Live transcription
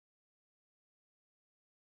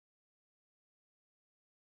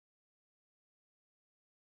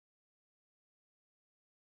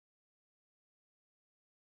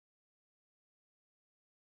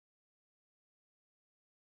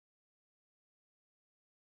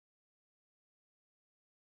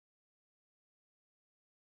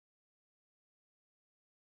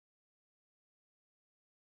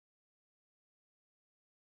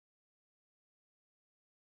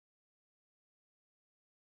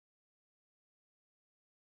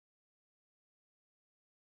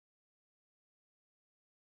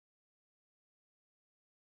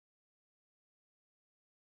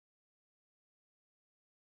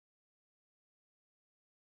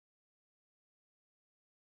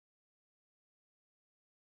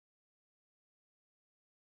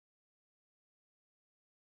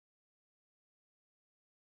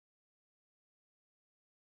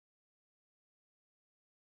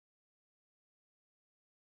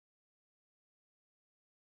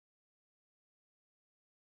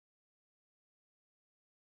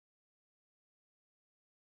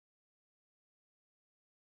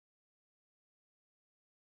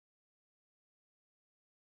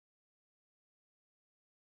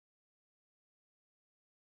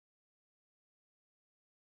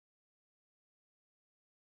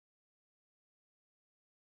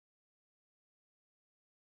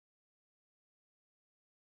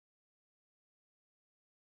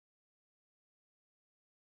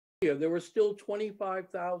there were still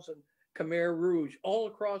 25,000 Khmer Rouge all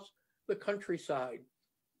across the countryside.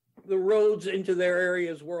 The roads into their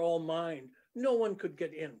areas were all mined. No one could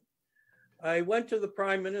get in. I went to the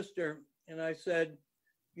Prime Minister and I said,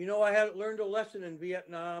 you know, I had learned a lesson in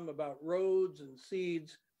Vietnam about roads and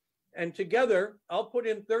seeds. And together, I'll put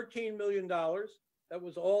in $13 million. That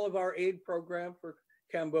was all of our aid program for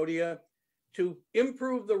Cambodia to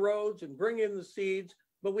improve the roads and bring in the seeds.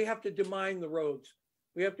 But we have to demine the roads.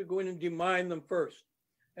 We have to go in and demine them first.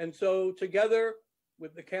 And so together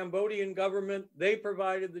with the Cambodian government, they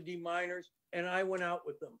provided the deminers and I went out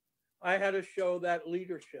with them. I had to show that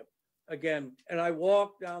leadership again. And I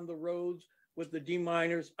walked down the roads with the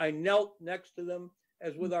deminers. I knelt next to them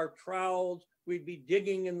as with our trowels, we'd be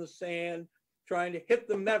digging in the sand, trying to hit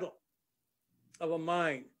the metal of a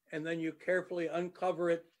mine. And then you carefully uncover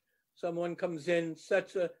it. Someone comes in,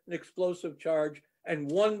 sets an explosive charge,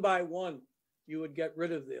 and one by one, you would get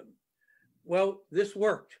rid of them. Well, this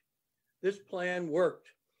worked. This plan worked.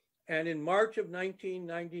 And in March of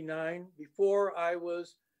 1999, before I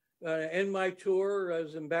was going to end my tour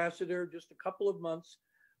as ambassador, just a couple of months,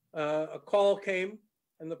 a call came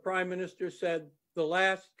and the Prime Minister said, the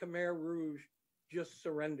last Khmer Rouge just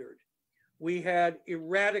surrendered. We had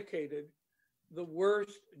eradicated the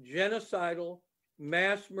worst genocidal,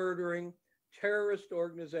 mass murdering, terrorist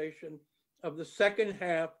organization of the second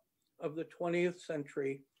half of the 20th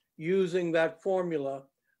century using that formula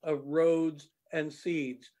of roads and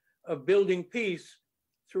seeds, of building peace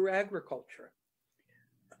through agriculture.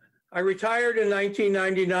 I retired in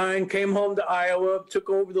 1999, came home to Iowa, took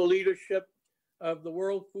over the leadership of the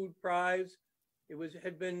World Food Prize. It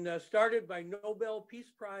had been started by Nobel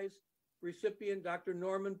Peace Prize recipient Dr.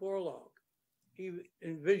 Norman Borlaug. He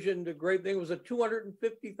envisioned a great thing. It was a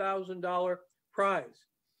 $250,000 prize.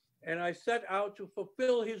 And I set out to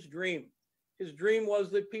fulfill his dream. His dream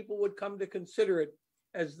was that people would come to consider it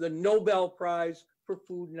as the Nobel Prize for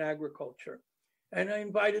Food and Agriculture. And I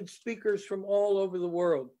invited speakers from all over the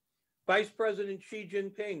world. Vice President Xi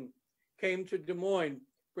Jinping came to Des Moines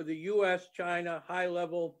for the US-China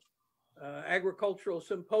high-level agricultural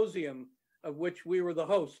symposium, of which we were the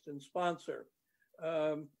host and sponsor.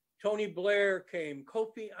 Tony Blair came,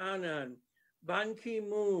 Kofi Annan, Ban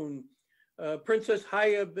Ki-moon, Princess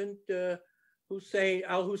Haya bint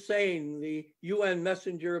al-Hussein, the UN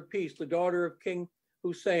messenger of peace, the daughter of King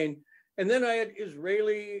Hussein. And then I had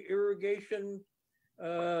Israeli irrigation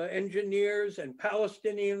engineers and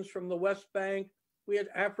Palestinians from the West Bank. We had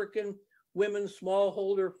African women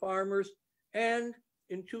smallholder farmers. And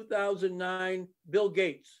in 2009, Bill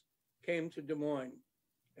Gates came to Des Moines.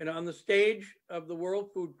 And on the stage of the World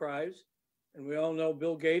Food Prize, and we all know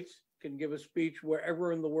Bill Gates can give a speech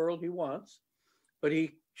wherever in the world he wants, but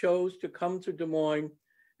he chose to come to Des Moines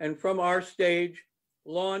and from our stage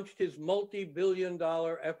launched his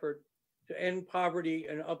multi-billion-dollar effort to end poverty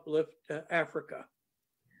and uplift Africa.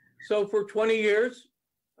 So for 20 years,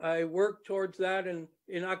 I worked towards that. And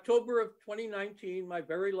in October of 2019, my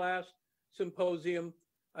very last symposium,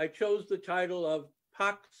 I chose the title of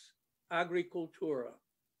Pax Agricultura.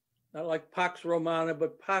 Not like Pax Romana,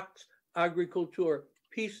 but Pax Agricultura,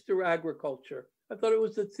 peace through agriculture. I thought it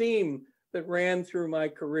was the theme that ran through my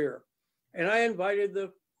career. And I invited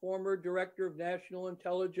the former director of national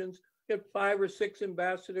intelligence, we had 5 or 6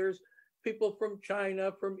 ambassadors, people from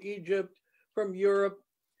China, from Egypt, from Europe.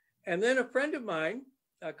 And then a friend of mine,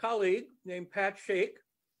 a colleague named Pat Shake,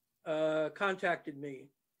 contacted me.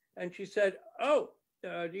 And she said, oh,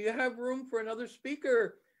 do you have room for another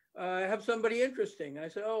speaker? I have somebody interesting. I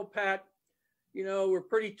said, oh, Pat, you know, we're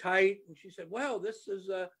pretty tight. And she said, well, this is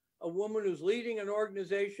a woman who's leading an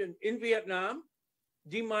organization in Vietnam,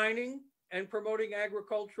 demining and promoting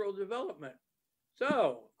agricultural development. So,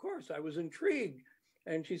 of course, I was intrigued.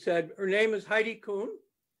 And she said, her name is Heidi Kuhn.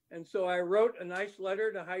 And so I wrote a nice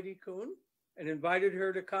letter to Heidi Kuhn and invited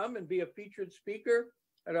her to come and be a featured speaker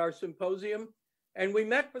at our symposium. And we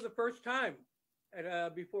met for the first time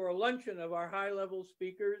at before a luncheon of our high-level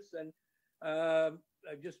speakers. And I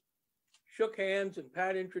just shook hands and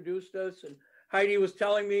Pat introduced us. And Heidi was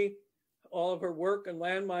telling me all of her work in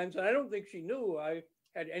landmines. And I don't think she knew I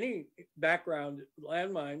had any background in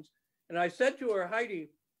landmines. And I said to her, Heidi,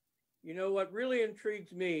 you know, what really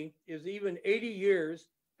intrigues me is even 80 years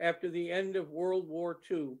after the end of World War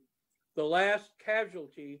II, the last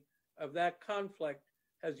casualty of that conflict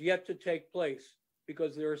has yet to take place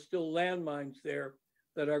because there are still landmines there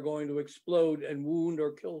that are going to explode and wound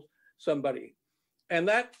or kill somebody. And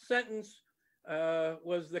that sentence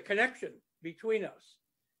was the connection between us.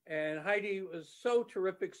 And Heidi was so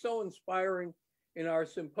terrific, so inspiring in our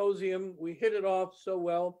symposium. We hit it off so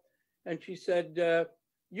well. And she said,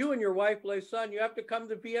 you and your wife, Lei Sun, you have to come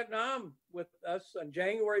to Vietnam with us on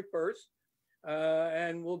January 1st,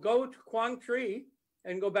 and we'll go to Quang Tri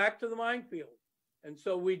and go back to the minefield. And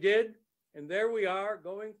so we did, and there we are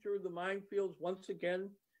going through the minefields once again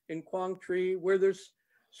in Quang Tri, where there's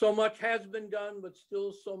so much has been done, but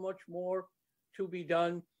still so much more to be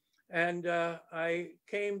done. And I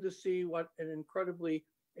came to see what an incredibly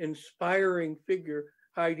inspiring figure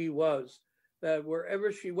Heidi was, that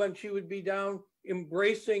wherever she went, she would be down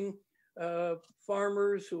embracing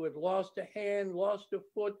farmers who had lost a hand, lost a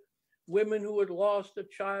foot, women who had lost a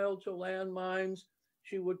child to landmines.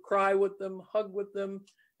 She would cry with them, hug with them,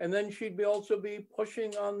 and then she'd also be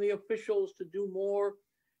pushing on the officials to do more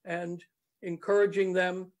and encouraging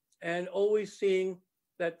them, and always seeing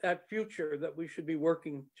that future that we should be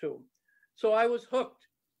working to. So I was hooked.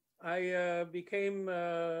 I became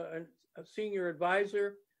a senior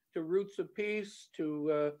advisor to Roots of Peace,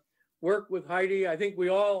 to work with Heidi. I think we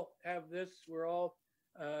all have this. We're all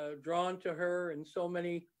drawn to her in so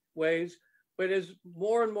many ways. But as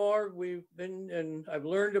more and more we've been, and I've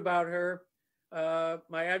learned about her,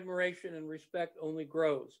 my admiration and respect only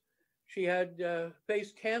grows. She had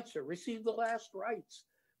faced cancer, received the last rites,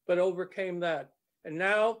 but overcame that. And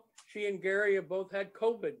now she and Gary have both had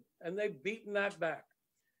COVID, and they've beaten that back.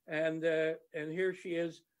 And here she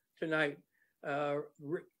is tonight,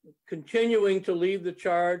 continuing to lead the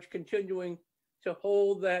charge, continuing to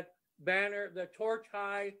hold that banner, the torch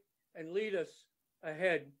high, and lead us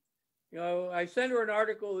ahead. You know, I sent her an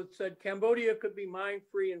article that said Cambodia could be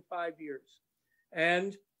mine-free in 5 years.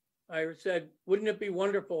 And I said, wouldn't it be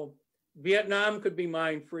wonderful? Vietnam could be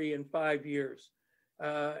mine-free in 5 years.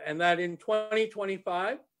 And that in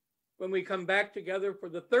 2025, when we come back together for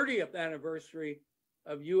the 30th anniversary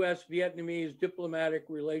of US-Vietnamese diplomatic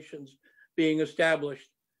relations being established,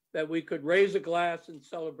 that we could raise a glass and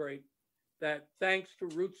celebrate that, thanks to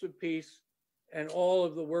Roots of Peace and all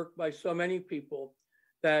of the work by so many people,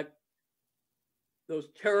 that those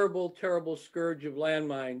terrible, terrible scourge of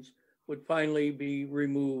landmines would finally be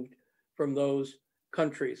removed from those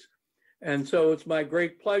countries. And so it's my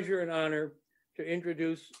great pleasure and honor to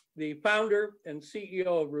introduce the founder and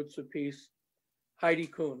CEO of Roots of Peace, Heidi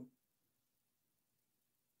Kuhn.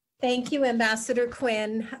 Thank you, Ambassador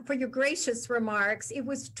Quinn, for your gracious remarks. It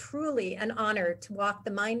was truly an honor to walk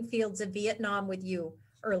the minefields of Vietnam with you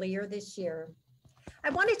earlier this year.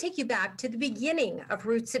 I want to take you back to the beginning of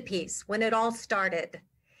Roots of Peace, when it all started.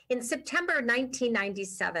 In September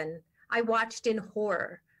 1997, I watched in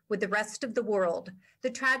horror with the rest of the world the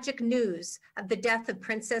tragic news of the death of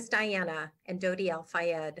Princess Diana and Dodi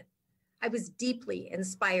Al-Fayed. I was deeply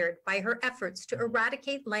inspired by her efforts to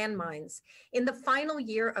eradicate landmines in the final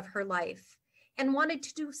year of her life, and wanted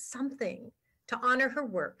to do something to honor her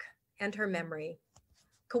work and her memory.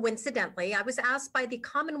 Coincidentally, I was asked by the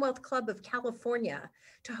Commonwealth Club of California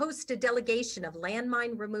to host a delegation of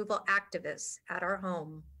landmine removal activists at our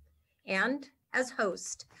home. And as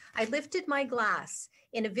host, I lifted my glass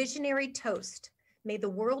in a visionary toast, "May the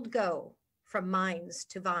world go from mines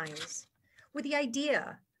to vines," with the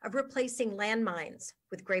idea of replacing landmines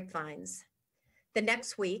with grapevines. The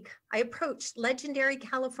next week, I approached legendary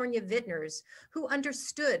California vintners who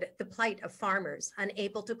understood the plight of farmers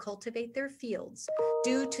unable to cultivate their fields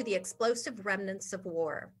due to the explosive remnants of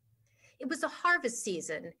war. It was a harvest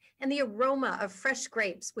season, and the aroma of fresh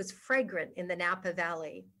grapes was fragrant in the Napa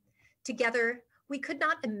Valley. Together, we could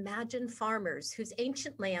not imagine farmers whose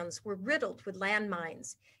ancient lands were riddled with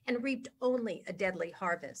landmines and reaped only a deadly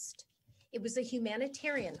harvest. It was a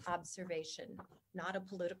humanitarian observation, not a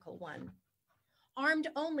political one. Armed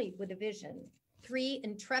only with a vision, 3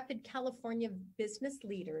 intrepid California business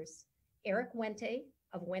leaders, Eric Wente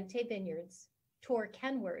of Wente Vineyards, Tor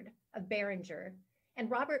Kenward of Behringer, and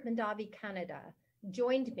Robert Mondavi Canada,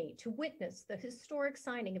 joined me to witness the historic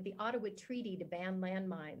signing of the Ottawa Treaty to ban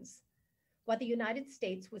landmines. While the United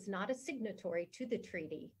States was not a signatory to the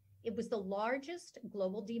treaty, it was the largest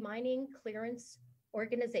global demining clearance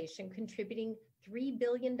organization, contributing $3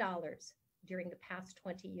 billion during the past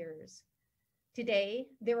 20 years. Today,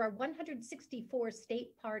 there are 164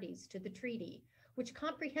 state parties to the treaty, which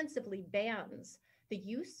comprehensively bans the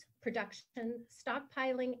use, production,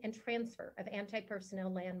 stockpiling, and transfer of anti-personnel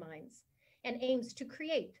landmines, and aims to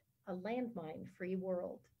create a landmine-free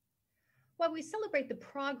world. While we celebrate the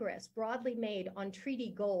progress broadly made on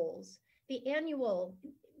treaty goals, the annual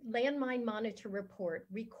Landmine Monitor report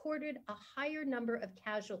recorded a higher number of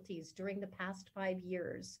casualties during the past 5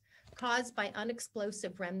 years caused by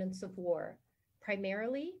unexplosive remnants of war,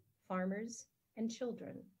 primarily farmers and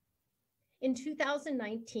children. In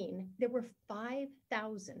 2019, there were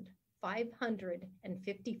 5,000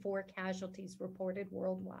 554 casualties reported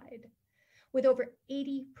worldwide, with over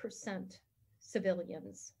 80%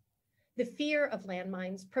 civilians. The fear of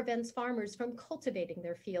landmines prevents farmers from cultivating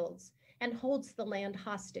their fields and holds the land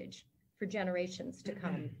hostage for generations to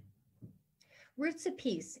come. Roots of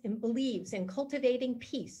Peace believes in cultivating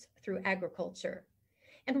peace through agriculture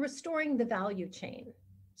and restoring the value chain.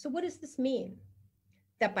 So what does this mean?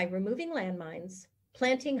 That by removing landmines,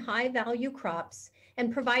 planting high-value crops,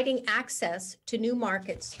 and providing access to new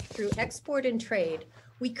markets through export and trade,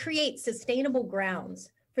 we create sustainable grounds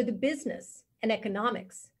for the business and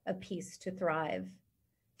economics of peace to thrive.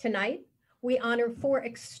 Tonight, we honor 4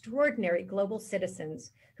 extraordinary global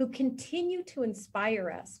citizens who continue to inspire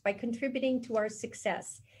us by contributing to our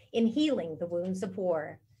success in healing the wounds of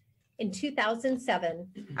war. In 2007,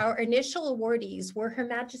 our initial awardees were Her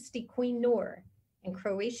Majesty Queen Noor and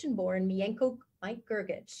Croatian-born Mijenko Mike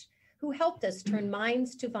Grgic, who helped us turn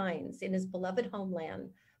mines to vines in his beloved homeland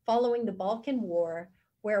following the Balkan War,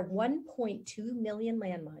 where 1.2 million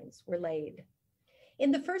landmines were laid.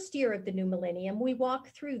 In the first year of the new millennium, we walk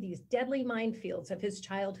through these deadly minefields of his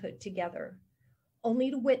childhood together, only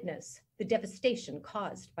to witness the devastation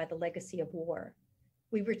caused by the legacy of war.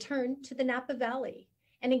 We returned to the Napa Valley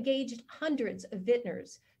and engaged hundreds of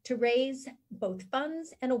vintners to raise both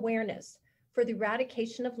funds and awareness for the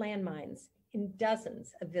eradication of landmines in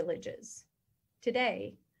dozens of villages.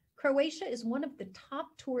 Today, Croatia is one of the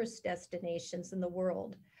top tourist destinations in the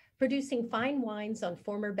world, producing fine wines on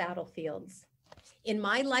former battlefields. In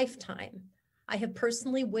my lifetime, I have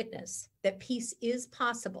personally witnessed that peace is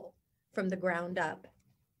possible from the ground up.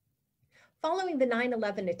 Following the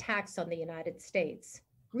 9/11 attacks on the United States,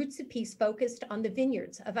 Roots of Peace focused on the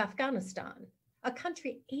vineyards of Afghanistan, a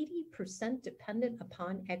country 80% dependent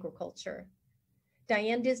upon agriculture.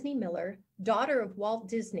 Diane Disney Miller, daughter of Walt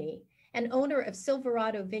Disney and owner of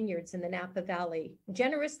Silverado Vineyards in the Napa Valley,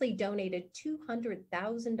 generously donated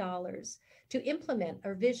 $200,000 to implement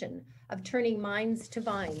our vision of turning mines to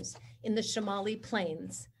vines in the Shamali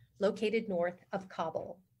Plains, located north of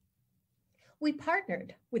Kabul. We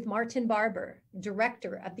partnered with Martin Barber,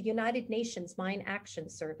 director of the United Nations Mine Action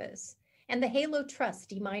Service, and the Halo Trust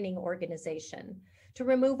Demining Organization to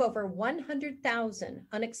remove over 100,000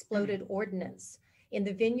 unexploded ordnance in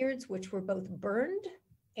the vineyards, which were both burned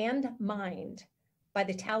and mined by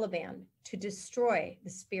the Taliban to destroy the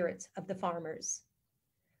spirits of the farmers.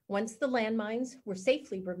 Once the landmines were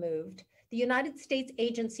safely removed, the United States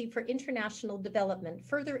Agency for International Development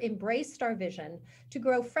further embraced our vision to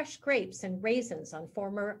grow fresh grapes and raisins on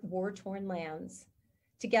former war-torn lands.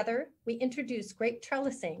 Together, we introduced grape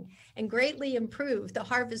trellising and greatly improved the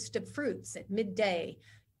harvest of fruits at midday,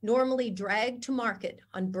 normally dragged to market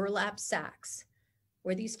on burlap sacks,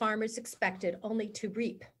 where these farmers expected only to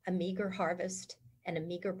reap a meager harvest and a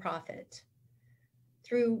meager profit.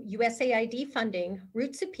 Through USAID funding,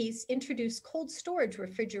 Roots of Peace introduced cold storage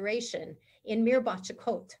refrigeration in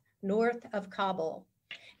Mirbachakot, north of Kabul.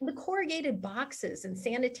 And the corrugated boxes and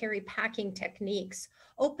sanitary packing techniques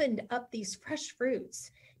opened up these fresh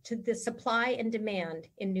fruits to the supply and demand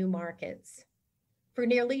in new markets. For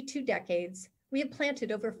nearly 2 decades, we have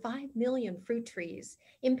planted over 5 million fruit trees,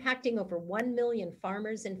 impacting over 1 million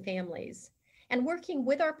farmers and families. And working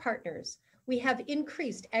with our partners, we have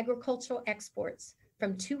increased agricultural exports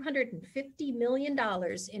from $250 million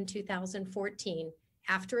in 2014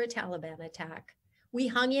 after a Taliban attack. We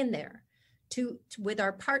hung in there with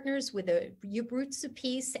our partners with the Roots of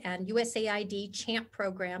Peace and USAID CHAMP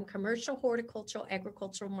program, Commercial Horticultural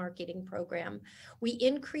Agricultural Marketing Program. We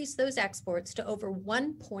increased those exports to over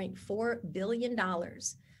 $1.4 billion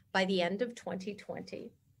by the end of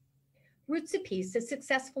 2020. Roots of Peace has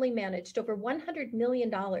successfully managed over $100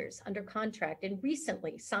 million under contract and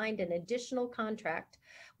recently signed an additional contract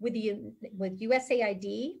with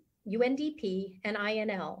USAID, UNDP, and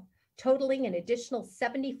INL, totaling an additional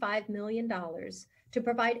 $75 million to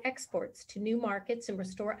provide exports to new markets and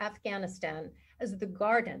restore Afghanistan as the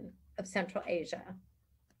Garden of Central Asia.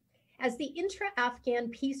 As the intra-Afghan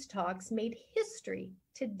peace talks made history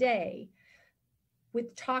today,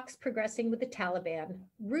 with talks progressing with the Taliban,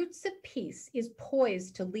 Roots of Peace is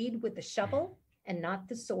poised to lead with the shovel and not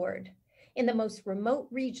the sword in the most remote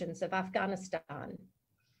regions of Afghanistan.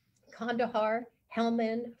 Kandahar,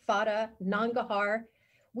 Helmand, Fata, Nangarhar.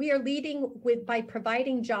 We are leading by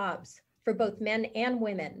providing jobs for both men and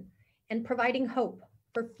women and providing hope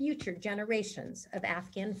for future generations of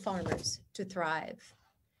Afghan farmers to thrive.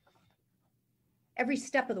 Every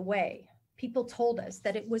step of the way, people told us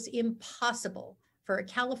that it was impossible for a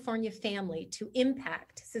California family to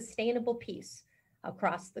impact sustainable peace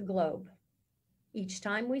across the globe. Each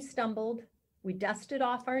time we stumbled, we dusted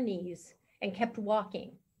off our knees and kept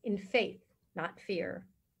walking in faith, not fear.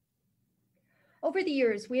 Over the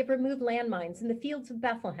years, we have removed landmines in the fields of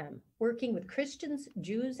Bethlehem, working with Christians,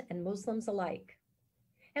 Jews, and Muslims alike.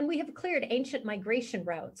 And we have cleared ancient migration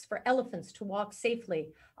routes for elephants to walk safely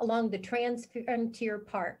along the Trans-Frontier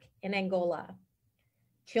Park in Angola.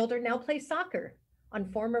 Children now play soccer on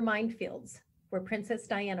former minefields where Princess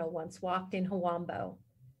Diana once walked in Huambo.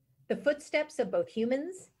 The footsteps of both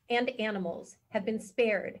humans and animals have been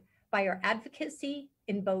spared by our advocacy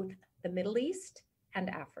in both the Middle East and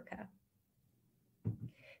Africa.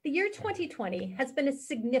 The year 2020 has been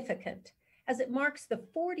significant as it marks the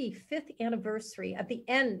 45th anniversary of the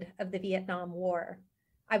end of the Vietnam War.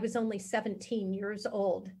 I was only 17 years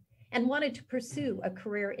old and wanted to pursue a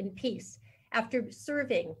career in peace after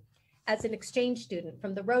serving as an exchange student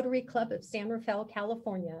from the Rotary Club of San Rafael,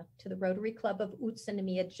 California, to the Rotary Club of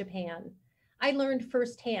Utsunomiya, Japan. I learned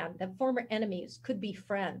firsthand that former enemies could be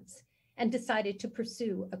friends and decided to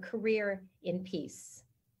pursue a career in peace.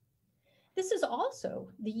 This is also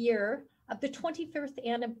the year of the 25th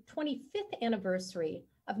anniversary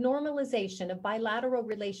of normalization of bilateral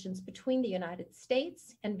relations between the United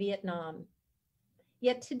States and Vietnam.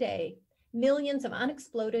 Yet today, millions of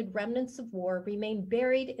unexploded remnants of war remain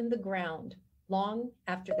buried in the ground long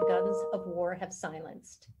after the guns of war have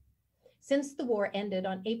silenced. Since the war ended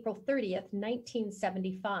on April 30th,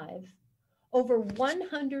 1975, over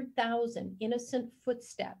 100,000 innocent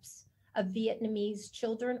footsteps of Vietnamese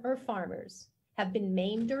children or farmers have been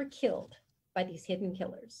maimed or killed by these hidden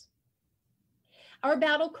killers. Our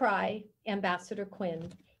battle cry, Ambassador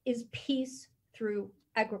Quinn, is peace through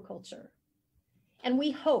agriculture. And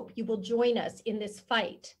we hope you will join us in this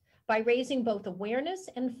fight by raising both awareness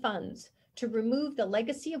and funds to remove the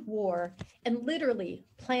legacy of war and literally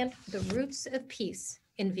plant the roots of peace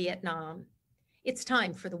in Vietnam. It's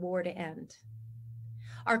time for the war to end.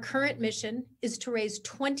 Our current mission is to raise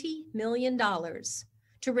 $20 million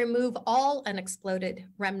to remove all unexploded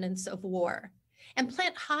remnants of war and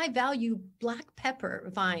plant high-value black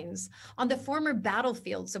pepper vines on the former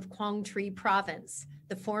battlefields of Quang Tri Province,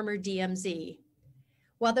 the former DMZ.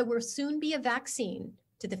 While there will soon be a vaccine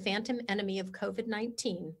to the phantom enemy of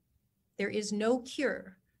COVID-19, there is no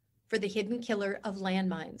cure for the hidden killer of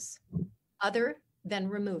landmines other than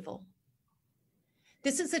removal.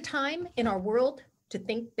 This is a time in our world to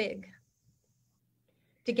think big.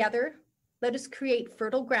 Together, let us create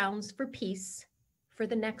fertile grounds for peace for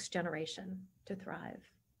the next generation to thrive.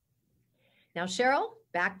 Now, Cheryl,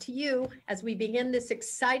 back to you as we begin this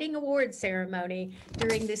exciting award ceremony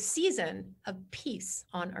during this season of Peace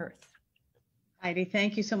on Earth. Heidi,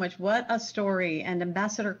 thank you so much. What a story. And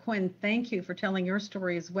Ambassador Quinn, thank you for telling your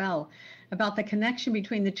story as well about the connection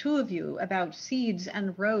between the two of you about seeds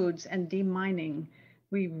and roads and demining.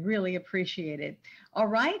 We really appreciate it. All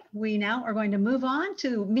right, we now are going to move on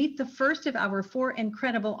to meet the first of our four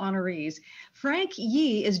incredible honorees. Frank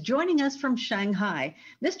Yi is joining us from Shanghai.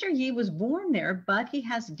 Mr. Yi was born there, but he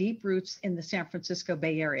has deep roots in the San Francisco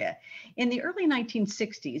Bay Area. In the early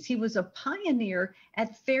 1960s, he was a pioneer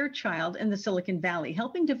at Fairchild in the Silicon Valley,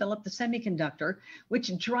 helping develop the semiconductor,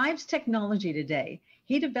 which drives technology today.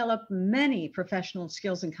 He developed many professional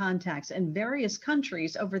skills and contacts in various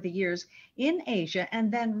countries over the years in Asia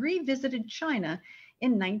and then revisited China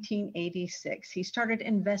in 1986. He started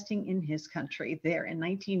investing in his country there in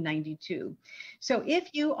 1992. So if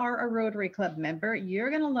you are a Rotary Club member, you're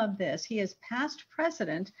going to love this. He is past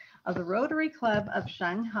president of the Rotary Club of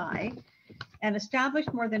Shanghai and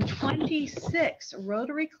established more than 26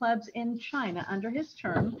 Rotary clubs in China under his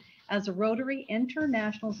term as a Rotary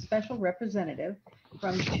International Special Representative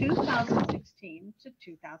from 2016 to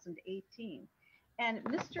 2018. And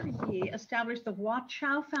Mr. Yi established the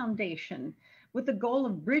Huaqiao Foundation with the goal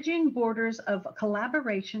of bridging borders of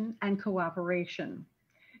collaboration and cooperation.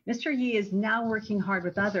 Mr. Yi is now working hard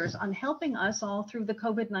with others on helping us all through the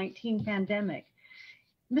COVID-19 pandemic.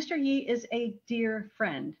 Mr. Yi is a dear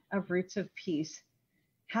friend of Roots of Peace,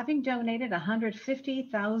 having donated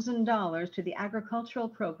 $150,000 to the agricultural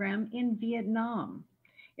program in Vietnam.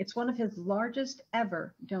 It's one of his largest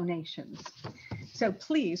ever donations. So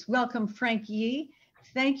please welcome Frank Yi.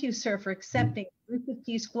 Thank you, sir, for accepting the Roots of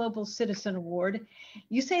Peace Global Citizen Award.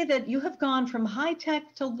 You say that you have gone from high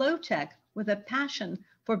tech to low tech with a passion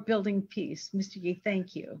for building peace. Mr. Yi,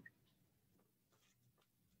 thank you.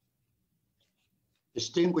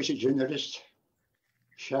 Distinguished journalist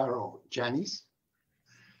Cheryl Janice,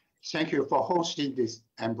 thank you for hosting this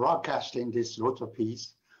and broadcasting this Roots of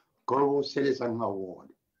Peace Global Citizen Award.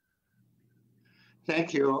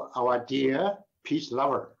 Thank you, our dear peace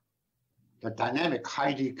lover, the dynamic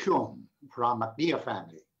Heidi Kuhn from McNeil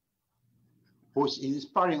family, who's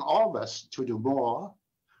inspiring all of us to do more,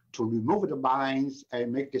 to remove the mines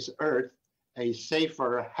and make this earth a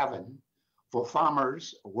safer heaven for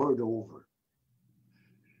farmers world over.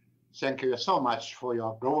 Thank you so much for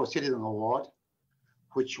your Global Citizen Award,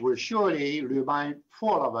 which will surely remind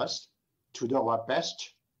all of us to do our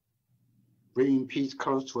best, bringing peace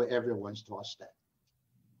close to everyone's doorstep.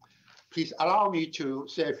 Please allow me to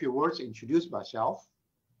say a few words, introduce myself.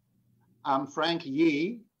 I'm Frank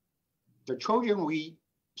Yi. The children we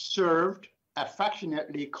served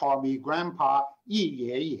affectionately call me Grandpa Yi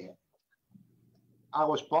Ye. I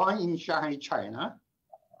was born in Shanghai, China,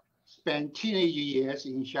 spent teenage years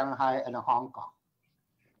in Shanghai and Hong Kong,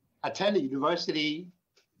 attended university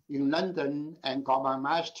in London and got my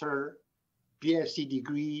master BSc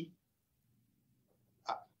degree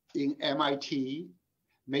in MIT,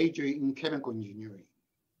 majoring in chemical engineering.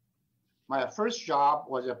 My first job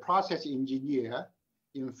was a process engineer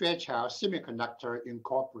in Fairchild Semiconductor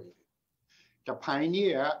Incorporated, the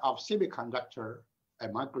pioneer of semiconductor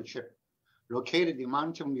and microchip located in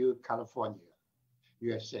Mountain View, California,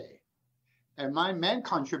 USA. And my main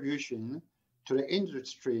contribution to the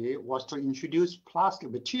industry was to introduce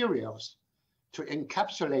plastic materials to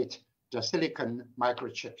encapsulate the silicon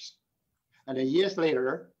microchips. And then years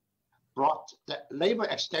later, brought the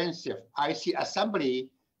labor-extensive IC assembly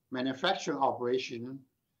manufacturing operation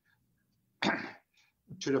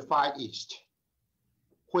to the Far East,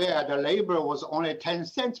 where the labor was only 10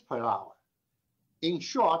 cents per hour. In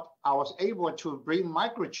short, I was able to bring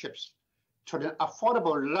microchips to the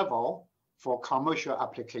affordable level for commercial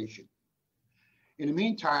application. In the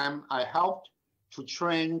meantime, I helped to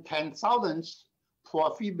train 10,000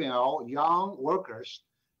 poor female young workers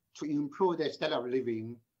to improve their standard of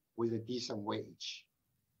living with a decent wage.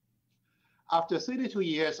 After 32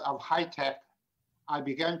 years of high tech, I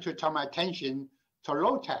began to turn my attention to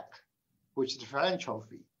low tech, which is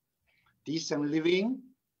philanthropy, decent living,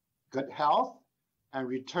 good health, and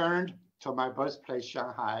returned to my birthplace,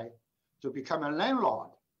 Shanghai, to become a landlord.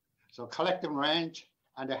 So collecting rent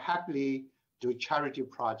and happily do charity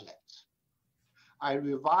projects. I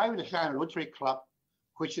revived the Shanghai Rotary Club,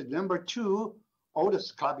 which is number 2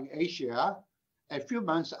 oldest club in Asia, a few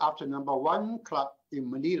months after number 1 club in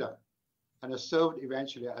Manila, and I served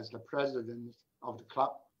eventually as the president of the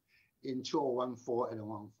club in 2014 and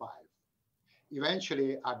 2015.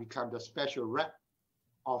 Eventually, I became the special rep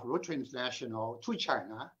of Rotary International to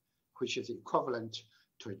China, which is equivalent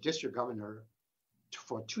to a district governor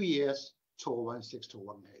for 2 years, 2016 to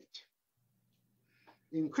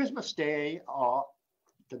 2018. In Christmas Day, or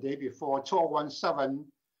the day before, 2017,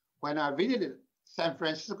 when I visited San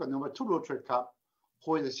Francisco number 2 Rotary Club,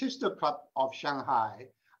 who is a sister club of Shanghai,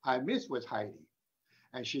 I met with Heidi,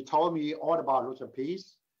 and she told me all about Rotary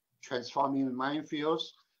Peace, transforming minefields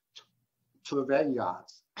to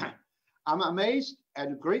vineyards. I'm amazed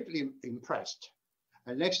and greatly impressed.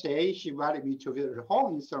 And next day, she invited me to visit her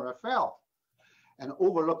home in San Rafael and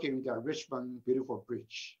overlooking the Richmond beautiful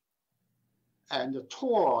bridge, and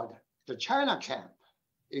toured the China camp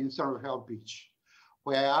in San Rafael Beach,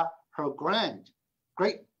 where her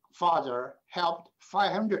great-father helped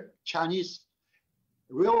 500 Chinese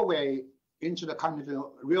railway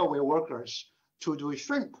intercontinental railway workers to do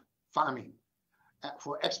shrimp farming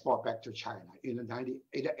for export back to China in the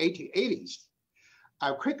 1880s.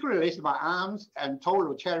 I quickly raised my arms and told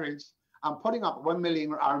Rotarians, I'm putting up 1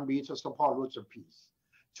 million RMB to support Rotary Peace,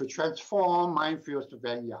 to transform minefields to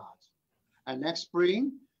vineyards. And next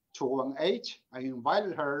spring, 2018, I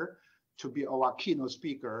invited her to be our keynote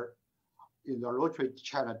speaker in the Rotary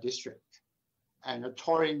China district, and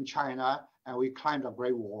touring China, and we climbed the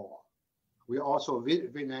Great Wall. We also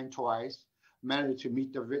visited Vietnam twice, managed to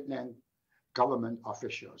meet the Vietnam government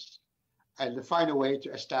officials, and find a way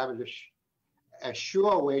to establish a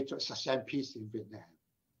sure way to sustain peace in Vietnam.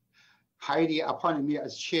 Heidi appointed me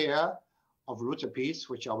as chair of Rotary Peace,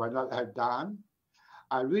 which I would not have done.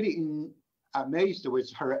 I really amazed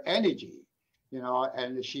with her energy,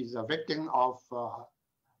 and she's a victim of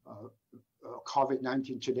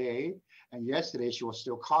COVID-19 today. And yesterday she was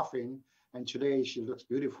still coughing, and today she looks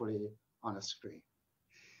beautifully on the screen.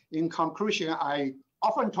 In conclusion, I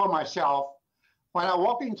often told myself, when I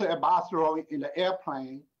walk into a bathroom in the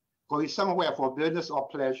airplane, going somewhere for business or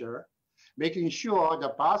pleasure, making sure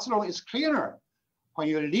the bathroom is cleaner when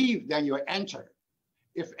you leave than you enter.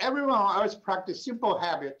 If everyone else practice simple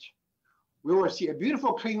habits, we will see a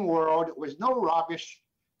beautiful, clean world with no rubbish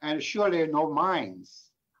and surely no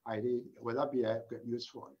mines. Would that be a good news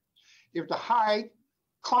for you? If the high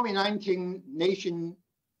COVID-19 nation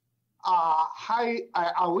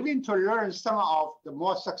are willing to learn some of the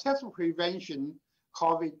more successful prevention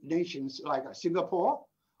COVID nations like Singapore,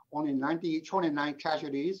 only 29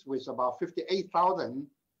 casualties with about 58,000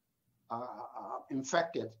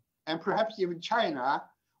 infected. And perhaps even China,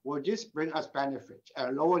 will this bring us benefit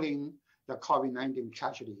and lowering the COVID-19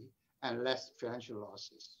 casualty and less financial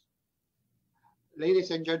losses?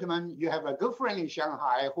 Ladies and gentlemen, you have a good friend in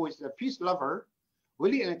Shanghai who is a peace lover,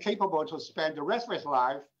 willing and capable to spend the rest of his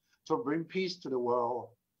life to bring peace to the world.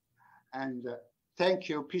 And thank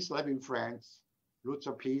you, peace-loving friends. Roots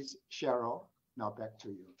of Peace, Cheryl. Now back to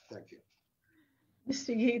you. Thank you.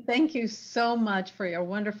 Mr. Yi, thank you so much for your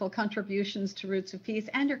wonderful contributions to Roots of Peace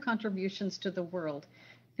and your contributions to the world.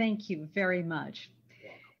 Thank you very much.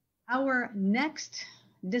 Our next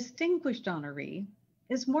distinguished honoree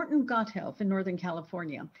is Morton Gotthelf in Northern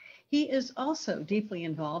California. He is also deeply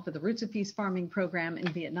involved with the Roots of Peace farming program in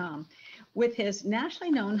Vietnam with his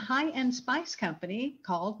nationally known high-end spice company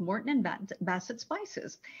called Morton and Bassett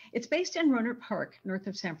Spices. It's based in Rohnert Park, north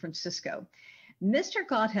of San Francisco. Mr.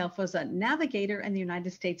 Gotthelf was a navigator in the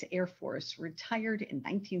United States Air Force, retired in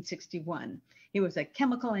 1961. He was a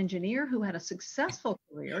chemical engineer who had a successful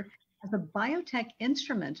career as a biotech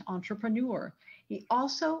instrument entrepreneur. He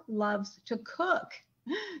also loves to cook.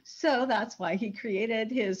 So that's why he created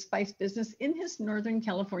his spice business in his Northern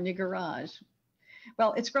California garage.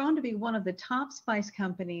 Well, it's grown to be one of the top spice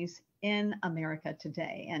companies in America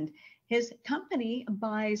today. And his company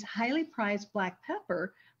buys highly prized black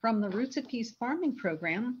pepper from the Roots of Peace farming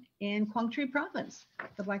program in Quang Tri province,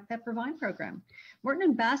 the black pepper vine program.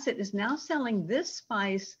 Morton & Bassett is now selling this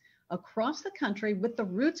spice across the country with the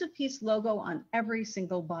Roots of Peace logo on every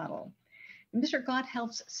single bottle. Mr.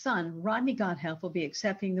 Gotthelf's son, Rodney Gotthelf, will be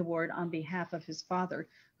accepting the award on behalf of his father,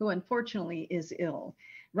 who unfortunately is ill.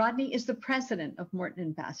 Rodney is the president of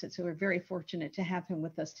Morton & Bassett, so we're very fortunate to have him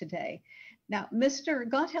with us today. Now, Mr.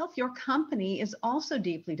 Gotthelf, your company is also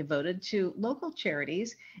deeply devoted to local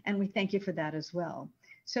charities, and we thank you for that as well.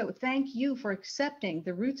 So thank you for accepting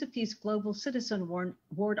the Roots of Peace Global Citizen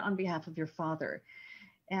Award on behalf of your father.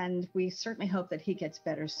 And we certainly hope that he gets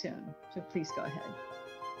better soon. So please go ahead.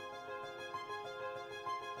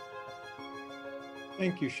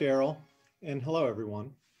 Thank you, Cheryl, and hello,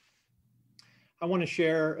 everyone. I want to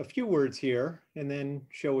share a few words here and then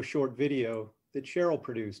show a short video that Cheryl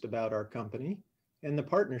produced about our company and the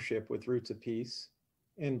partnership with Roots of Peace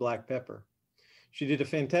and Black Pepper. She did a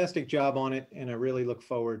fantastic job on it, and I really look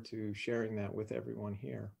forward to sharing that with everyone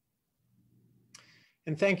here.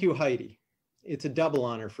 And thank you, Heidi. It's a double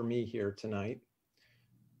honor for me here tonight.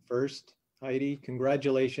 First, Heidi,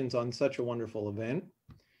 congratulations on such a wonderful event.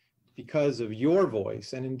 Because of your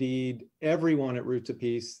voice and indeed everyone at Roots of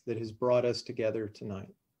Peace that has brought us together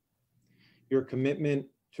tonight. Your commitment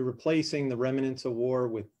to replacing the remnants of war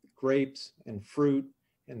with grapes and fruit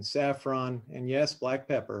and saffron and yes, black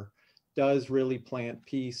pepper does really plant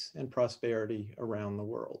peace and prosperity around the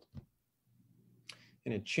world.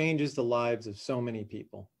 And it changes the lives of so many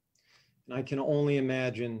people. And I can only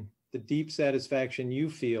imagine the deep satisfaction you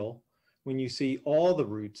feel when you see all the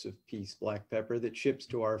Roots of Peace black pepper that ships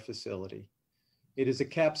to our facility. It is a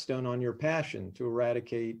capstone on your passion to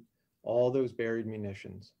eradicate all those buried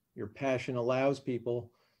munitions. Your passion allows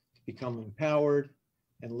people to become empowered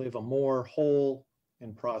and live a more whole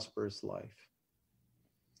and prosperous life.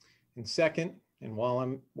 And second, and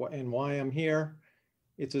why I'm here,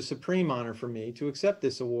 it's a supreme honor for me to accept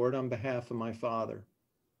this award on behalf of my father.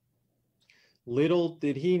 Little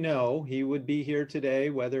did he know he would be here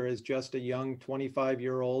today, whether as just a young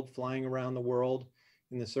 25-year-old flying around the world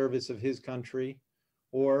in the service of his country,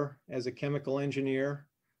 or as a chemical engineer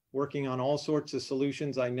working on all sorts of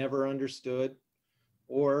solutions I never understood,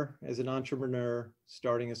 or as an entrepreneur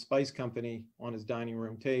starting a spice company on his dining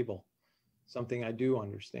room table, something I do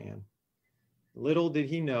understand. Little did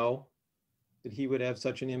he know that he would have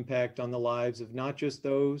such an impact on the lives of not just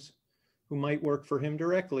those who might work for him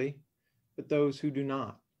directly, but those who do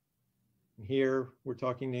not. And here we're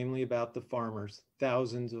talking namely about the farmers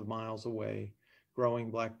thousands of miles away growing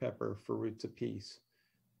black pepper for Roots of Peace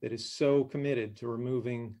that is so committed to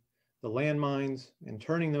removing the landmines and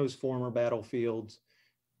turning those former battlefields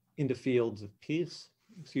into fields of peace,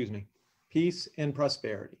 peace and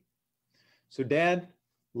prosperity. So Dad,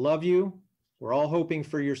 love you. We're all hoping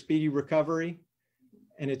for your speedy recovery.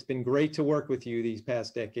 And it's been great to work with you these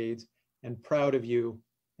past decades, and proud of you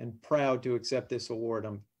and proud to accept this award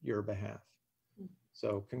on your behalf.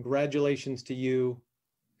 So congratulations to you.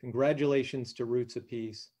 Congratulations to Roots of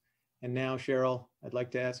Peace. And now, Cheryl, I'd like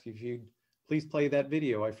to ask you if you'd please play that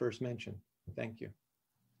video I first mentioned. Thank you.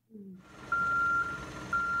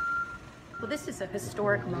 Well, this is a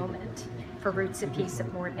historic moment for Roots of Peace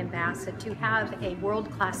at Morton and Bassett to have a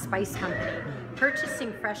world-class spice company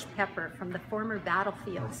purchasing fresh pepper from the former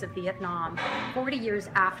battlefields of Vietnam 40 years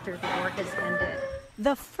after the war has ended.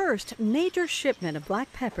 The first major shipment of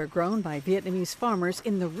black pepper grown by Vietnamese farmers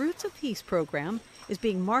in the Roots of Peace program is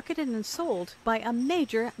being marketed and sold by a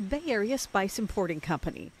major Bay Area spice importing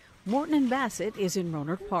company. Morton and Bassett is in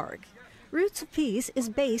Rohnert Park. Roots of Peace is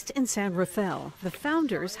based in San Rafael. The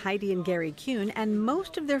founders, Heidi and Gary Kuhn, and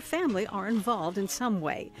most of their family are involved in some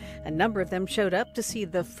way. A number of them showed up to see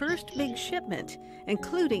the first big shipment,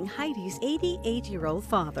 including Heidi's 88-year-old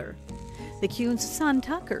father. The Kuhn's son,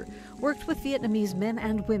 Tucker, worked with Vietnamese men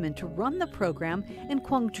and women to run the program in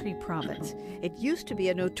Quang Tri province. It used to be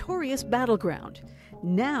a notorious battleground.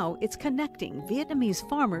 Now it's connecting Vietnamese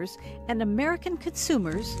farmers and American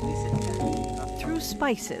consumers through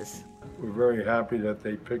spices. We're very happy that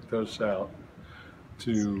they picked us out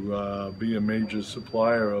to be a major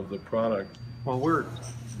supplier of the product. Well, we're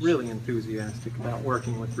really enthusiastic about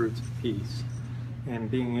working with Roots of Peace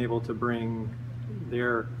and being able to bring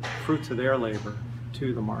their fruits of their labor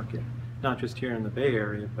to the market, not just here in the Bay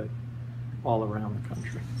Area, but all around the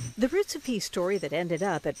country. The Roots of Peace story that ended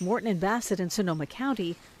up at Morton and Bassett in Sonoma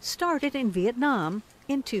County started in Vietnam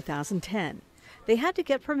in 2010. They had to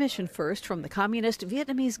get permission first from the communist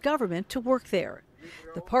Vietnamese government to work there.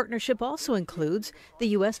 The partnership also includes the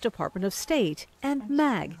U.S. Department of State and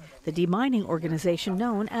MAG, the demining organization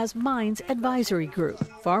known as Mines Advisory Group.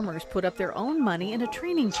 Farmers put up their own money in a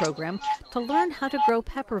training program to learn how to grow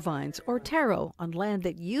pepper vines or taro on land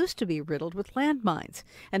that used to be riddled with landmines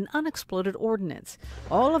and unexploded ordnance.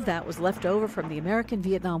 All of that was left over from the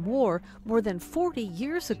American-Vietnam War more than 40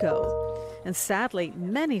 years ago. And sadly,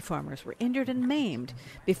 many farmers were injured and maimed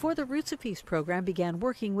before the Roots of Peace program began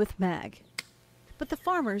working with MAG. But the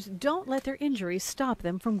farmers don't let their injuries stop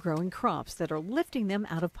them from growing crops that are lifting them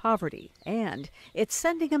out of poverty. And it's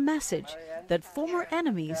sending a message that former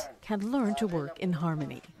enemies can learn to work in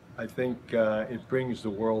harmony. I think it brings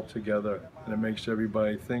the world together, and it makes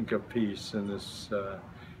everybody think of peace in this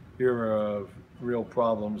era of real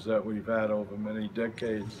problems that we've had over many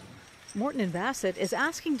decades. Morton and Bassett is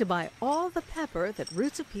asking to buy all the pepper that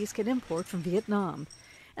Roots of Peace can import from Vietnam.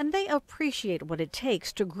 And they appreciate what it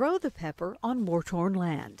takes to grow the pepper on war-torn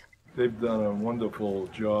land. They've done a wonderful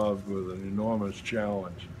job with an enormous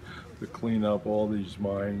challenge to clean up all these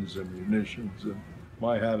mines and munitions. And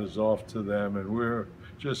my hat is off to them, and we're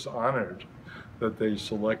just honored that they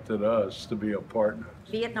selected us to be a partner.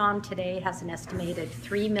 Vietnam today has an estimated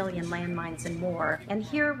 3 million landmines and more. And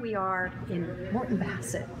here we are in Morton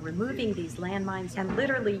Bassett, removing these landmines and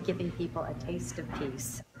literally giving people a taste of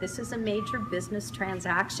peace. This is a major business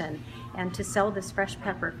transaction, and to sell this fresh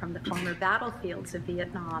pepper from the former battlefields of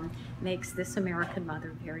Vietnam makes this American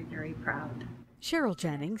mother very, very proud. Cheryl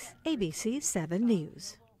Jennings, ABC 7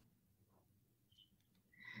 News.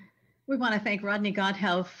 We want to thank Rodney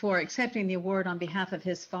Godhelf for accepting the award on behalf of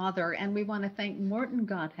his father, and we want to thank Morton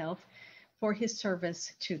Godhelf for his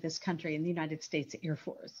service to this country in the United States Air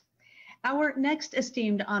Force. Our next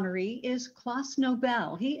esteemed honoree is Klaus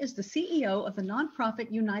Nobel. He is the CEO of the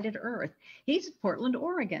nonprofit United Earth. He's in Portland,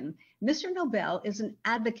 Oregon. Mr. Nobel is an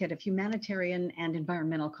advocate of humanitarian and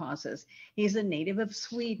environmental causes. He's a native of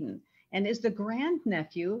Sweden and is the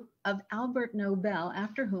grandnephew of Albert Nobel,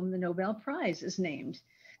 after whom the Nobel Prize is named.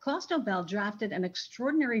 Klaus Nobel drafted an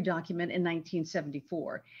extraordinary document in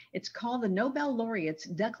 1974. It's called the Nobel Laureates'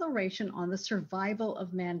 Declaration on the Survival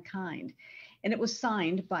of Mankind. And it was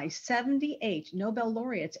signed by 78 Nobel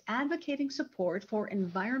laureates advocating support for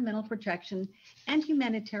environmental protection and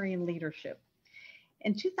humanitarian leadership.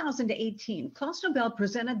 In 2018, Klaus Nobel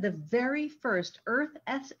presented the very first Earth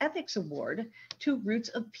Ethics Award to Roots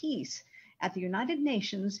of Peace at the United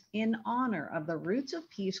Nations in honor of the Roots of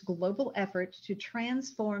Peace global effort to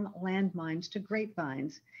transform landmines to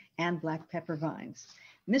grapevines and black pepper vines.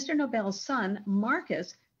 Mr. Nobel's son,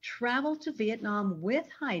 Marcus, traveled to Vietnam with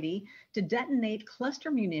Heidi to detonate cluster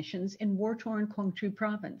munitions in war-torn Quang Tri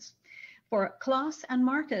province. For Klaus and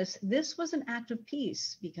Marcus, this was an act of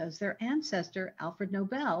peace because their ancestor, Alfred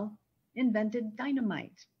Nobel, invented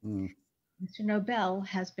dynamite. Mr. Nobel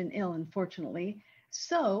has been ill, unfortunately,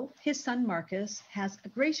 so his son Marcus has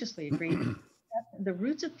graciously agreed to accept the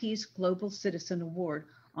Roots of Peace Global Citizen Award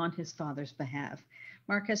on his father's behalf.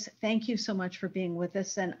 Marcus, thank you so much for being with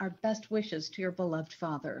us, and our best wishes to your beloved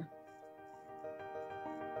father.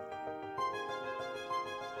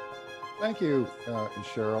 Thank you,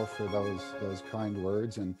 Cheryl, for those kind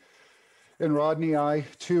words. And Rodney, I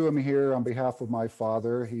too am here on behalf of my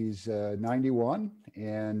father. He's 91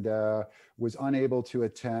 and was unable to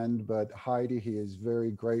attend, but Heidi, he is very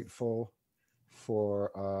grateful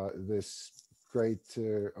for this great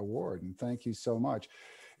award. And thank you so much.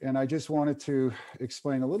 And I just wanted to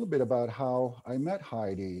explain a little bit about how I met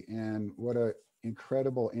Heidi and what an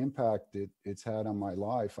incredible impact it's had on my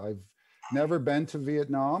life. I've never been to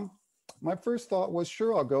Vietnam. My first thought was,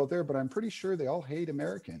 sure, I'll go there, but I'm pretty sure they all hate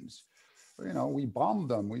Americans. You know, we bombed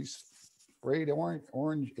them. We sprayed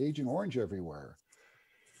Agent Orange everywhere.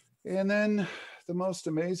 And then the most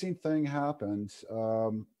amazing thing happened.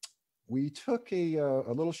 We took a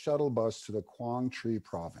little shuttle bus to the Quang Tri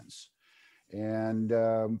province. And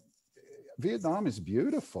Vietnam is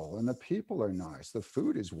beautiful and the people are nice. The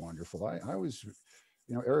food is wonderful. I was,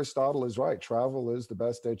 you know, Aristotle is right. Travel is the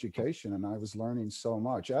best education. And I was learning so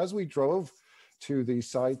much. As we drove to the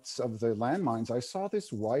sites of the landmines, I saw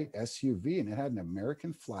this white SUV and it had an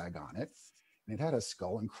American flag on it. And it had a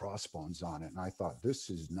skull and crossbones on it. And I thought, this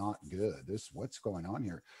is not good. What's going on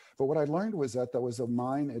here? But what I learned was that there was a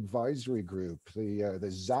mine advisory group, the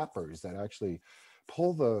zappers that actually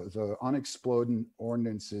pull the unexploded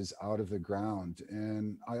ordnances out of the ground.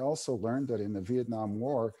 And I also learned that in the Vietnam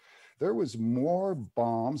War, there was more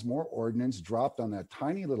bombs, more ordnance dropped on that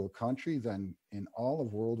tiny little country than in all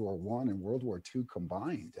of World War I and World War II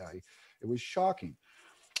combined. It was shocking.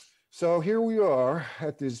 So here we are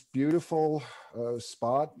at this beautiful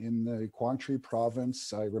spot in the Quang Tri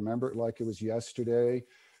province. I remember it like it was yesterday.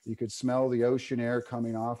 You could smell the ocean air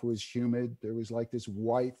coming off. It was humid. There was like this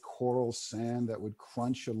white coral sand that would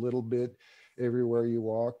crunch a little bit everywhere you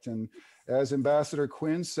walked. And as Ambassador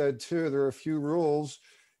Quinn said too, there are a few rules.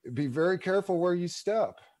 Be very careful where you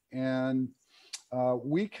step. And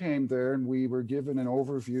we came there and we were given an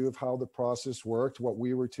overview of how the process worked, what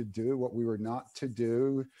we were to do, what we were not to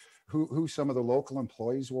do, who some of the local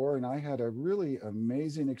employees were. And I had a really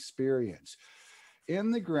amazing experience.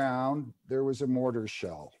 In the ground, there was a mortar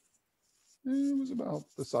shell. It was about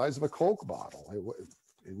the size of a Coke bottle.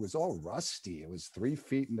 It was all rusty. It was 3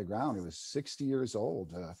 feet in the ground. It was 60 years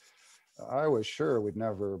old. I was sure it would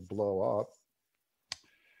never blow up.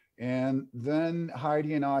 And then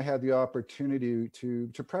Heidi and I had the opportunity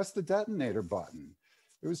to press the detonator button.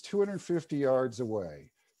 It was 250 yards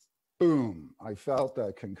away. Boom, I felt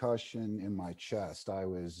that concussion in my chest. I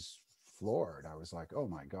was floored. I was like, oh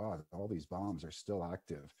my God, all these bombs are still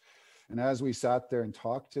active. And as we sat there and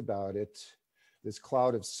talked about it, this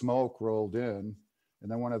cloud of smoke rolled in.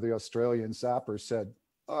 And then one of the Australian sappers said,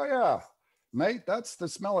 oh yeah, mate, that's the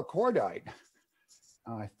smell of cordite.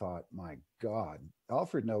 I thought, my God,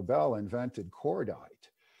 Alfred Nobel invented cordite.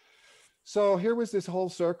 So here was this whole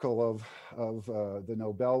circle of the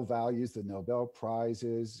Nobel values, the Nobel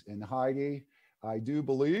prizes. And Heidi, I do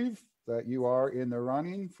believe that you are in the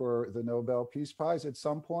running for the Nobel Peace Prize at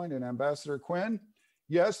some point. And Ambassador Quinn,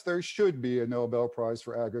 yes, there should be a Nobel Prize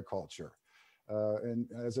for agriculture. And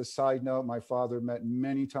as a side note, my father met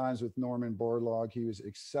many times with Norman Borlaug. He was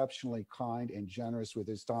exceptionally kind and generous with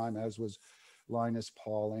his time, as was Linus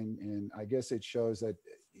Pauling. And I guess it shows that,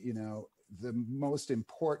 you know, the most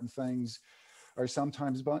important things are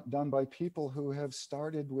sometimes done by people who have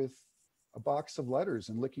started with a box of letters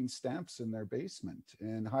and licking stamps in their basement.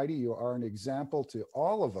 And Heidi, you are an example to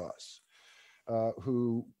all of us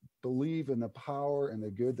who believe in the power and the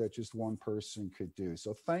good that just one person could do.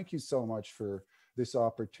 So thank you so much for this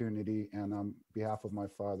opportunity. And on behalf of my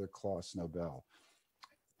father, Klaus Nobel,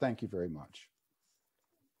 thank you very much.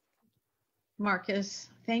 Marcus,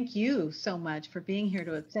 thank you so much for being here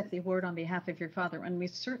to accept the award on behalf of your father. And we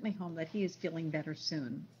certainly hope that he is feeling better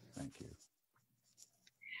soon. Thank you.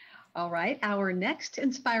 All right, our next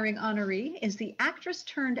inspiring honoree is the actress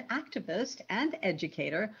turned activist and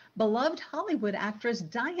educator, beloved Hollywood actress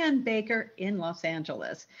Diane Baker in Los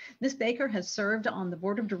Angeles. Miss Baker has served on the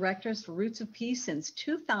board of directors for Roots of Peace since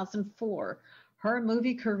 2004. Her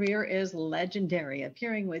movie career is legendary,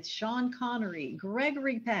 appearing with Sean Connery,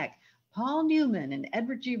 Gregory Peck, Paul Newman and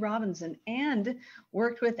Edward G. Robinson, and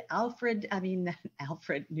worked with Alfred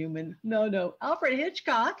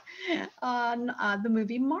Hitchcock on the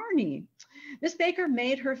movie Marnie. Miss Baker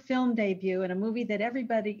made her film debut in a movie that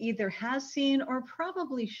everybody either has seen or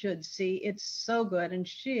probably should see. It's so good, and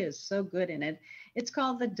she is so good in it. It's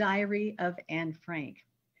called The Diary of Anne Frank.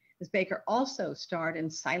 Miss Baker also starred in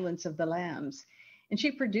Silence of the Lambs. And she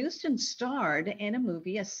produced and starred in a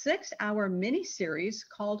movie, a 6-hour miniseries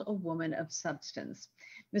called A Woman of Substance.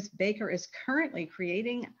 Miss Baker is currently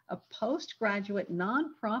creating a postgraduate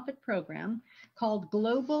nonprofit program called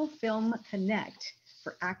Global Film Connect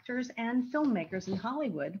for actors and filmmakers in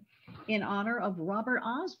Hollywood in honor of Robert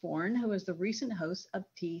Osborne, who is the recent host of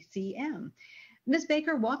TCM. Miss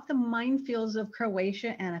Baker walked the minefields of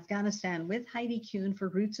Croatia and Afghanistan with Heidi Kuhn for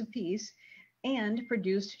Roots of Peace. and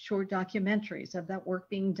produced short documentaries of that work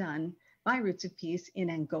being done by Roots of Peace in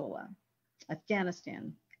Angola,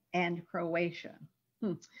 Afghanistan, and Croatia.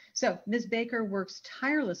 So Ms. Baker works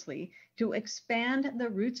tirelessly to expand the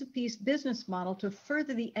Roots of Peace business model to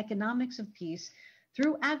further the economics of peace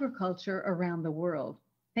through agriculture around the world.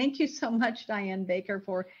 Thank you so much, Diane Baker,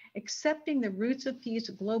 for accepting the Roots of Peace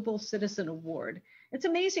Global Citizen Award. It's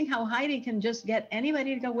amazing how Heidi can just get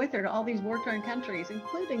anybody to go with her to all these war-torn countries,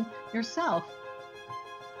 including yourself.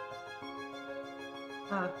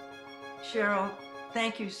 Cheryl,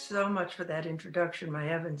 thank you so much for that introduction, my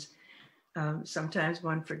heavens. Sometimes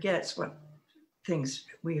one forgets what things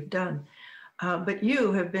we have done. But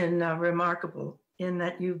you have been remarkable in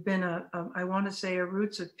that you've been I want to say a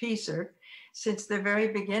Roots of Peacer since the very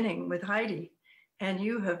beginning with Heidi. And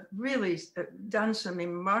you have really done some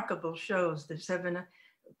remarkable shows, the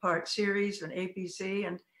 7-part series on ABC,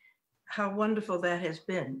 and how wonderful that has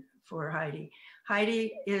been for Heidi.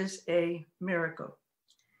 Heidi is a miracle.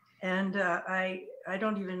 And I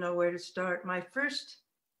don't even know where to start. My first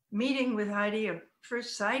meeting with Heidi, a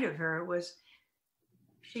first sight of her was,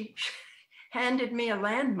 she handed me a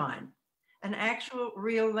landmine, an actual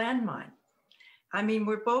real landmine. I mean,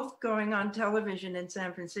 we're both going on television in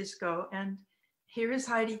San Francisco, and here is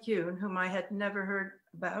Heidi Kuhn, whom I had never heard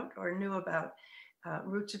about or knew about.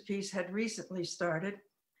 Roots of Peace had recently started,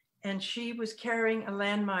 and she was carrying a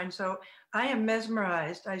landmine. So I am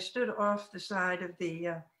mesmerized. I stood off the side of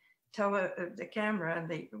the camera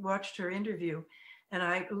and watched her interview, and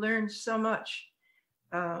I learned so much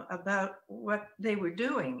about what they were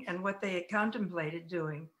doing and what they had contemplated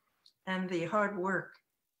doing, and the hard work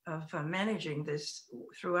of managing this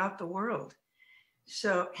throughout the world.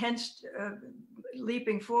 So hence,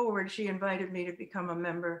 leaping forward, she invited me to become a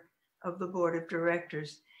member of the board of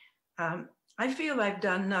directors. I feel I've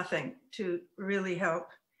done nothing to really help.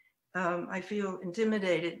 I feel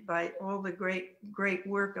intimidated by all the great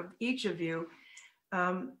work of each of you.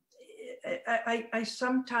 I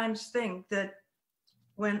sometimes think that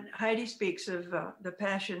when Heidi speaks of the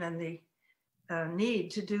passion and the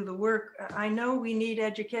need to do the work, I know we need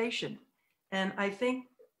education. And I think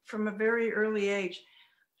from a very early age,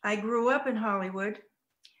 I grew up in Hollywood.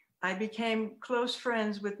 I became close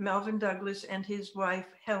friends with Melvyn Douglas and his wife,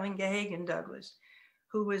 Helen Gahagan Douglas,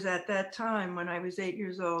 who was at that time, when I was 8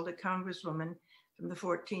 years old, a congresswoman from the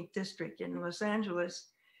 14th district in Los Angeles.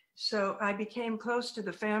 So I became close to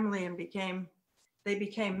the family and they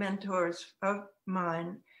became mentors of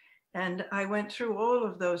mine. And I went through all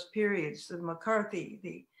of those periods, the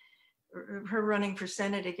McCarthy, her running for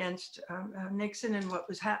Senate against Nixon and what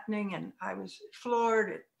was happening. And I was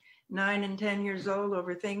floored at 9 and 10 years old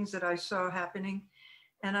over things that I saw happening.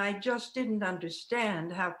 And I just didn't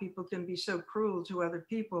understand how people can be so cruel to other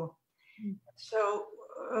people. So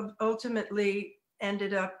ultimately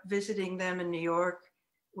ended up visiting them in New York,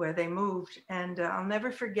 where they moved. And I'll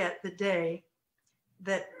never forget the day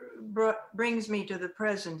that brings me to the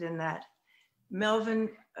present, in that Melvyn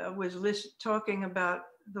was talking about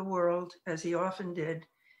the world, as he often did,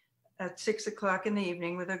 at 6 o'clock in the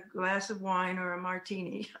evening with a glass of wine or a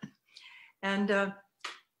martini. And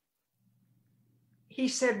he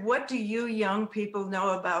said, "What do you young people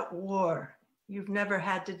know about war? You've never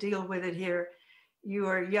had to deal with it here. You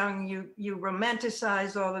are young, you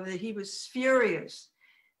romanticize all of it." He was furious.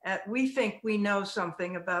 We think we know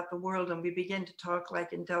something about the world and we begin to talk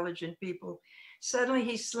like intelligent people. Suddenly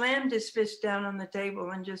he slammed his fist down on the table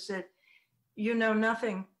and just said, "You know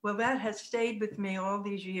nothing." Well, that has stayed with me all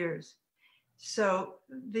these years. So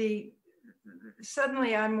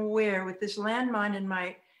suddenly I'm aware, with this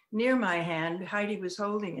landmine near my hand, Heidi was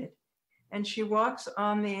holding it, and she walks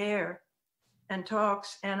on the air and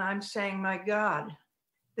talks, and I'm saying, my God,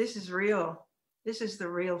 this is real. This is the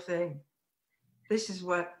real thing. This is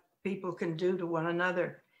what people can do to one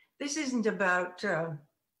another. This isn't about,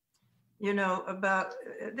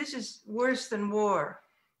 this is worse than war.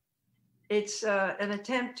 It's an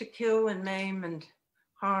attempt to kill and maim and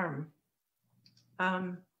harm.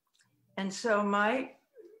 And so my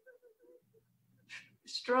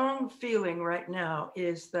strong feeling right now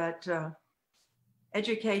is that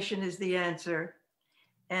education is the answer.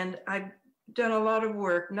 And I've done a lot of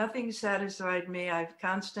work. Nothing satisfied me. I've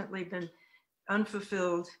constantly been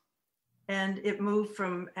unfulfilled. And it moved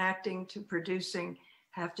from acting to producing,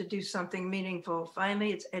 have to do something meaningful.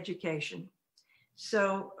 Finally, it's education.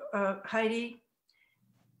 So Heidi,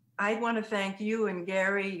 I want to thank you and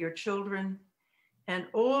Gary, your children, and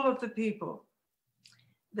all of the people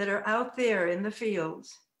that are out there in the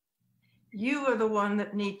fields. You are the one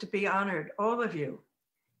that need to be honored, all of you,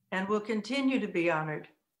 and will continue to be honored.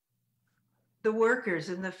 the workers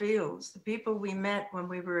in the fields, the people we met when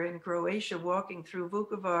we were in Croatia, walking through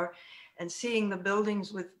Vukovar and seeing the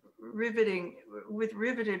buildings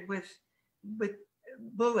riveted with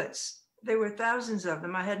bullets. There were thousands of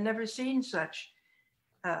them. I had never seen such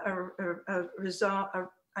a result,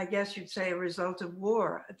 I guess you'd say a result of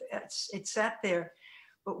war. It sat there.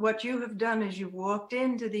 But what you have done is you've walked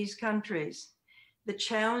into these countries. The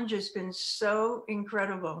challenge has been so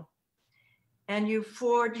incredible, and you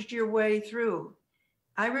forged your way through.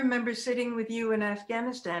 I remember sitting with you in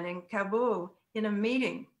Afghanistan, in Kabul, in a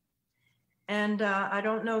meeting. And I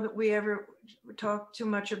don't know that we ever talked too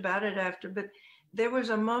much about it after, but there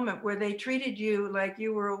was a moment where they treated you like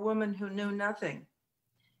you were a woman who knew nothing,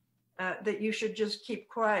 that you should just keep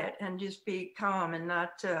quiet and just be calm and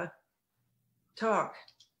not talk.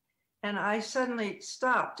 And I suddenly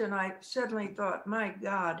stopped and I suddenly thought, my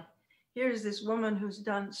God, here's this woman who's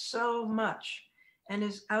done so much and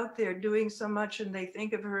is out there doing so much, and they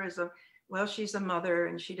think of her as well, she's a mother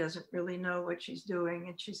and she doesn't really know what she's doing,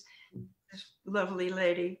 and she's this lovely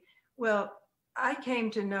lady. Well, I came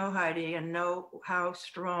to know Heidi and know how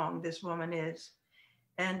strong this woman is,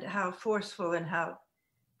 and how forceful and how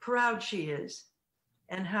proud she is,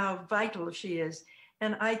 and how vital she is.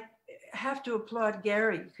 And I have to applaud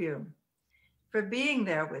Gary Kuhn for being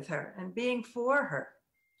there with her and being for her.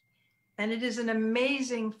 And it is an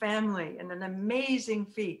amazing family and an amazing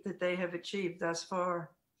feat that they have achieved thus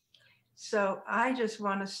far. So I just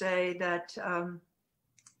want to say that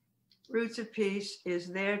Roots of Peace is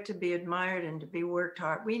there to be admired and to be worked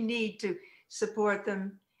hard. We need to support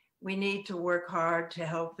them. We need to work hard to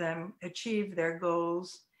help them achieve their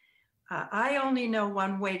goals. I only know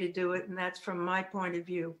one way to do it, and that's from my point of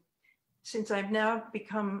view. Since I've now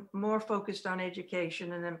become more focused on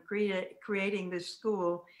education and I'm creating this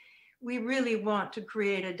school, we really want to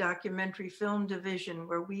create a documentary film division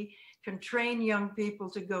where we can train young people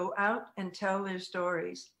to go out and tell their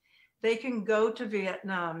stories. They can go to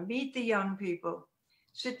Vietnam, meet the young people,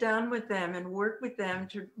 sit down with them and work with them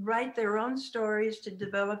to write their own stories, to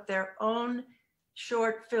develop their own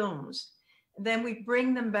short films. And then we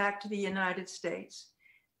bring them back to the United States.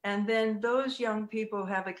 And then those young people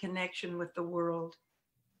have a connection with the world.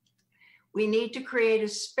 We need to create a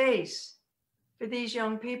space for these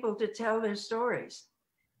young people to tell their stories,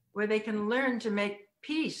 where they can learn to make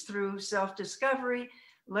peace through self-discovery,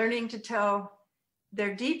 learning to tell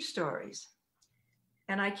their deep stories.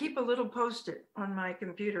 And I keep a little post-it on my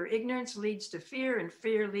computer: ignorance leads to fear and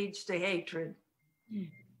fear leads to hatred.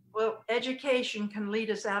 Well, education can lead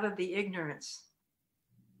us out of the ignorance.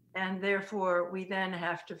 And therefore, we then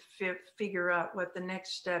have to figure out what the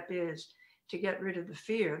next step is to get rid of the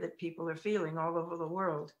fear that people are feeling all over the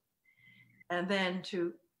world. And then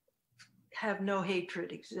to have no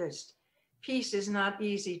hatred exist. Peace is not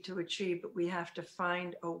easy to achieve, but we have to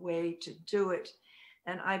find a way to do it.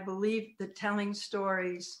 And I believe that telling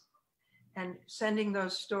stories and sending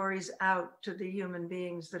those stories out to the human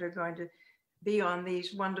beings that are going to be on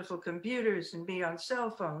these wonderful computers and be on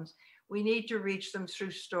cell phones, we need to reach them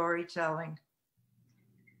through storytelling.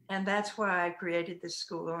 And that's why I created this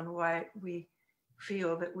school and why we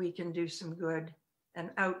feel that we can do some good and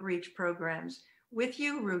outreach programs with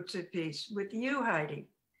you, Roots of Peace, with you, Heidi.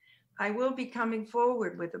 I will be coming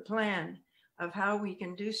forward with a plan of how we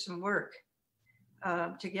can do some work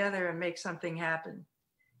together and make something happen.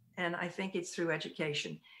 And I think it's through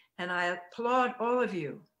education. And I applaud all of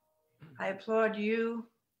you. I applaud you,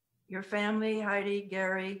 your family, Heidi,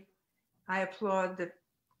 Gary. I applaud the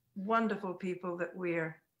wonderful people that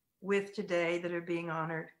we're with today that are being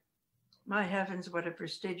honored. My heavens, what a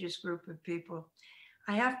prestigious group of people.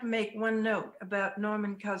 I have to make one note about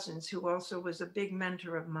Norman Cousins, who also was a big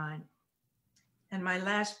mentor of mine. And my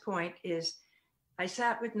last point is, I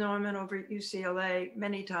sat with Norman over at UCLA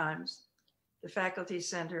many times, the faculty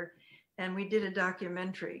center, and we did a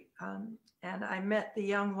documentary. And I met the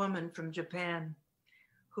young woman from Japan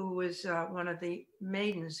who was one of the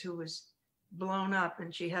maidens who was blown up,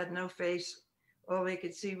 and she had no face. All they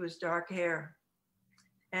could see was dark hair.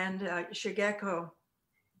 And Shigeko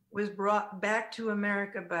was brought back to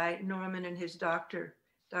America by Norman and his doctor,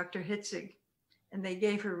 Dr. Hitzig, and they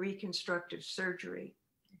gave her reconstructive surgery.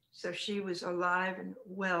 So she was alive and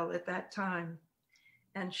well at that time.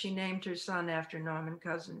 And she named her son after Norman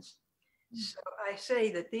Cousins. So I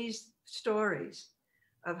say that these stories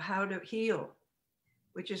of how to heal,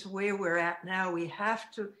 which is where we're at now, we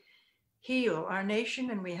have to heal our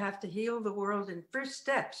nation and we have to heal the world. And first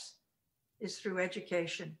steps is through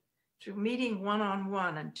education, through meeting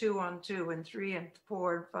one-on-one and two-on-two and 3 and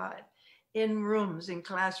 4 and 5 in rooms, in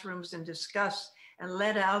classrooms, and discuss and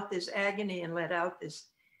let out this agony and let out this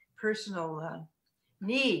personal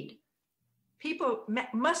need. People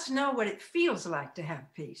must know what it feels like to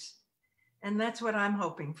have peace. And that's what I'm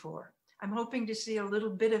hoping for. I'm hoping to see a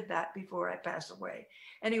little bit of that before I pass away.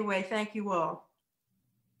 Anyway, thank you all.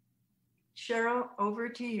 Cheryl, over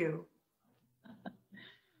to you.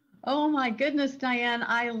 Oh my goodness, Diane,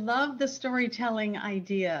 I love the storytelling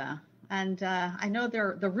idea. And I know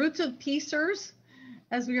the Roots of Peacers,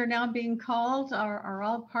 as we are now being called, are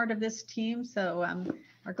all part of this team. So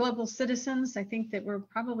our global citizens, I think that we're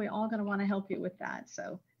probably all going to want to help you with that.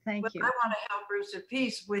 So thank you. I want to help Roots of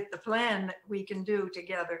Peace with the plan that we can do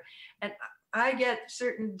together. And I get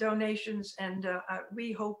certain donations, and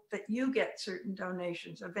we hope that you get certain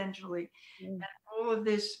donations eventually. And all of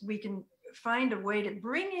this, we can find a way to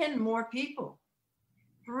bring in more people,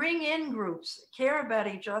 bring in groups, care about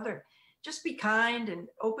each other. Just be kind and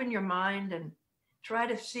open your mind and try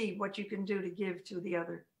to see what you can do to give to the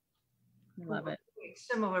other. Love it.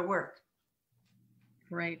 Similar work.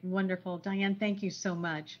 Great, wonderful. Diane, thank you so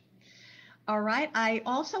much. All right, I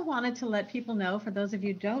also wanted to let people know, for those of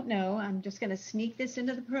you who don't know, I'm just going to sneak this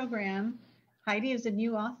into the program. Heidi is a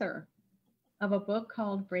new author of a book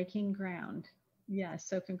called Breaking Ground. Yes,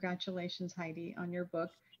 so congratulations, Heidi, on your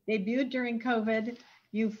book. Debuted during COVID,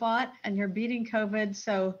 you fought and you're beating COVID,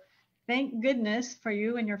 so thank goodness for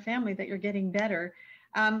you and your family that you're getting better.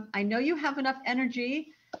 I know you have enough energy.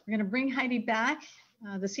 We're going to bring Heidi back,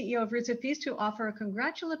 the CEO of Roots of Peace, to offer a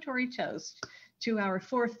congratulatory toast to our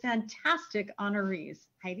 4 fantastic honorees.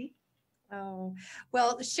 Heidi? Oh,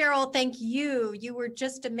 well, Cheryl, thank you. You were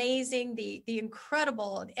just amazing. The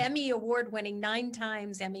incredible Emmy Award-winning, 9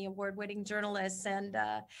 times Emmy Award-winning journalist. And,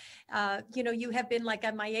 you know, you have been like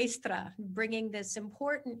a maestra bringing this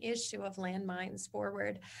important issue of landmines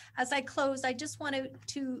forward. As I close, I just wanted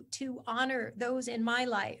to honor those in my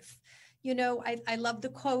life. You know, I love the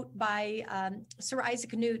quote by Sir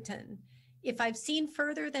Isaac Newton. If I've seen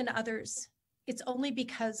further than others, it's only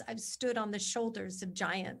because I've stood on the shoulders of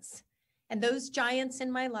giants. And those giants in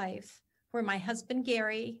my life were my husband,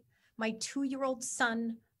 Gary, my 2-year-old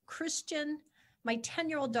son, Christian, my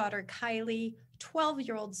 10-year-old daughter, Kylie,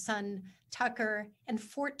 12-year-old son, Tucker, and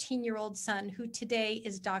 14-year-old son, who today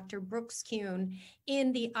is Dr. Brooks Kuhn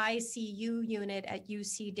in the ICU unit at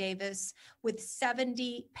UC Davis with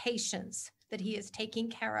 70 patients that he is taking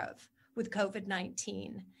care of with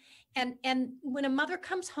COVID-19. And when a mother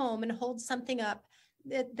comes home and holds something up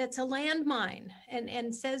that's a landmine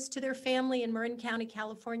and says to their family in Marin County,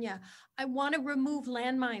 California, I want to remove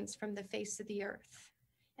landmines from the face of the earth.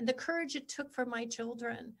 And the courage it took for my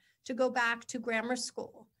children to go back to grammar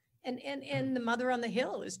school. And the mother on the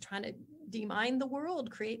hill is trying to demine the world,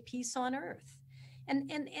 create peace on earth.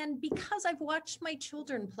 And because I've watched my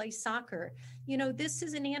children play soccer, you know, this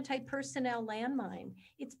is an anti-personnel landmine.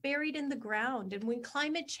 It's buried in the ground. And when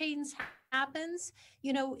climate change happens,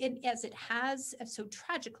 you know, as it has so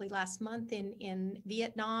tragically last month in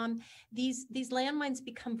Vietnam, these landmines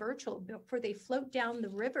become virtual before they float down the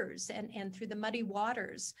rivers and through the muddy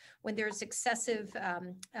waters when there's excessive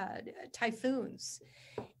typhoons.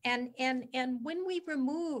 And when we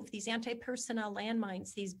remove these anti-personnel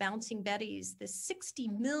landmines, these bouncing betties, the 60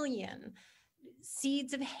 million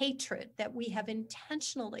seeds of hatred that we have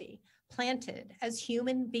intentionally planted as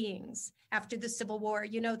human beings after the Civil War.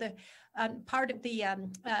 You know, the part of the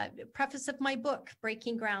preface of my book,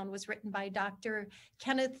 Breaking Ground, was written by Dr.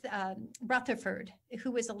 Kenneth Rutherford,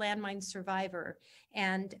 who is a landmine survivor.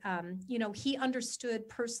 And, you know, he understood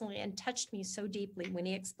personally and touched me so deeply when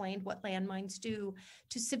he explained what landmines do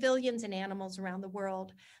to civilians and animals around the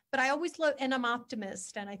world. But I always look, and I'm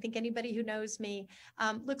optimist, and I think anybody who knows me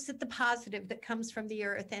looks at the positive that comes from the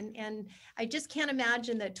earth. And I just can't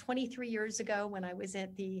imagine that 23 years ago, when I was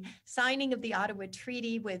at the signing of the Ottawa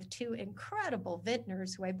Treaty with 2 incredible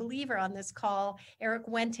vintners who I believe are on this call, Eric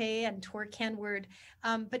Wente and Tor Kenward,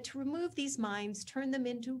 but to remove these mines, turn them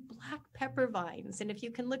into black pepper vines. And if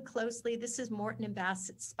you can look closely, this is Morton and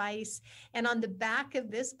Bassett Spice. And on the back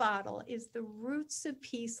of this bottle is the Roots of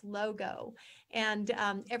Peace logo. And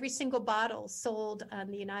every single bottle sold in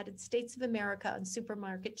the United States of America on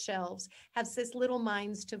supermarket shelves has this little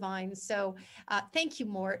mines to vines. So thank you,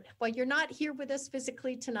 Mort. While you're not here with us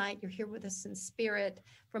physically tonight, you're here with us in spirit.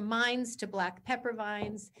 From mines to black pepper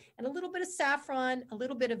vines, and a little bit of saffron, a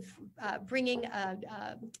little bit of bringing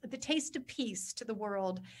the taste of peace to the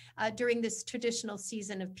world during this traditional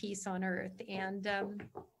season of peace on earth. And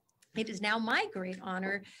it is now my great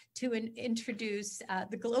honor to introduce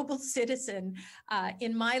the global citizen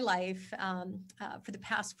in my life for the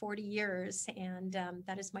past 40 years. And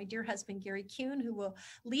that is my dear husband, Gary Kuhn, who will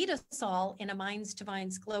lead us all in a Mines to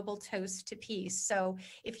Vines global toast to peace. So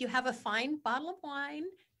if you have a fine bottle of wine,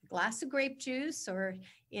 glass of grape juice, or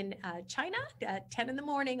in China, at 10 in the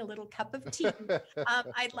morning, a little cup of tea.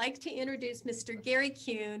 I'd like to introduce Mr. Gary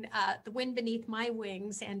Kuhn, the wind beneath my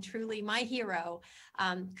wings, and truly my hero.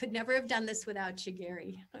 Could never have done this without you,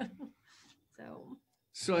 Gary.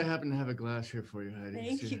 So I happen to have a glass here for you, Heidi.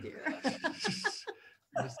 Thank you, dear.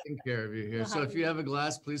 Just taking care of you here. So if you have a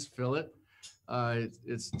glass, please fill it.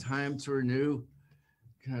 It's time to renew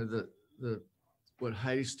kind of the what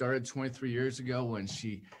Heidi started 23 years ago when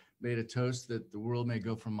she made a toast that the world may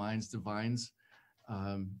go from mines to vines.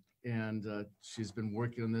 And she's been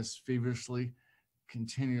working on this feverishly,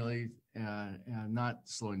 continually, and not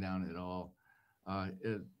slowing down at all.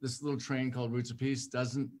 This little train called Roots of Peace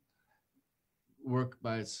doesn't work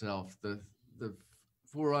by itself. The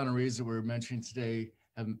 4 honorees that we're mentioning today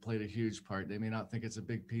haven't played a huge part. They may not think it's a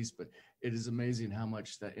big piece, but it is amazing how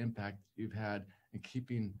much that impact you've had in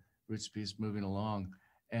keeping Roots of Peace moving along.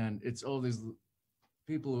 And it's all these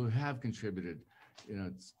people who have contributed, you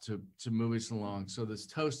know, to move us along. So this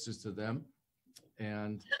toast is to them,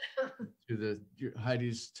 and to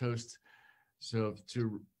Heidi's toast. So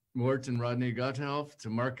to Mort and Rodney Gotthelf, to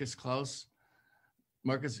Marcus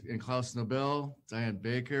and Klaus Nobel, Diane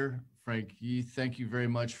Baker, Frank Yi, thank you very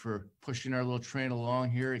much for pushing our little train along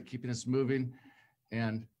here and keeping us moving.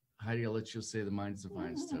 And Heidi, I'll let you say the Mines to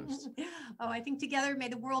Vines toast. Oh, I think together may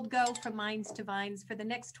the world go from mines to vines for the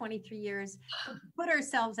next 23 years. Put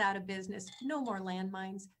ourselves out of business. No more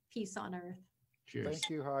landmines. Peace on earth. Cheers. Thank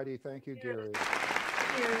you, Heidi. Thank you, Gary.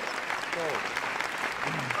 Cheers.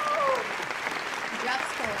 Jeff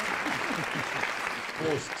Skoll.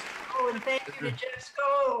 Toast. Oh, and thank you to Jeff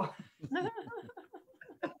Skoll.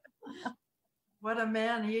 What a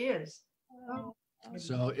man he is. Oh.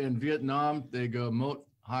 So in Vietnam, they go Mot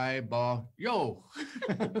Hai Ba Yo.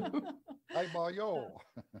 Hai Ba Yo.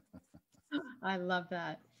 I love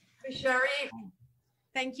that. Shari.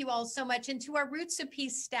 Thank you all so much. And to our Roots of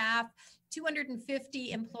Peace staff,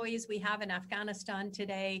 250 employees we have in Afghanistan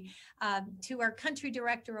today. To our country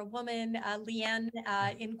director, a woman, Lien,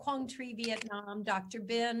 in Quang Tri, Vietnam, Dr.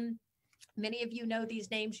 Bin. Many of you know these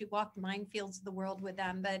names. You walk the minefields of the world with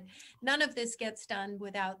them, but none of this gets done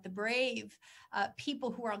without the brave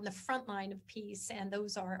people who are on the front line of peace. And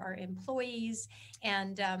those are our employees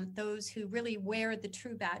and those who really wear the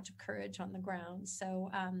true badge of courage on the ground. So,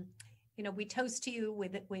 you know, we toast to you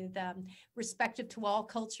with respect to all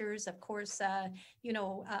cultures. Of course,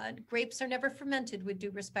 grapes are never fermented with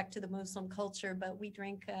due respect to the Muslim culture, but we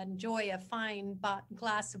drink and enjoy a fine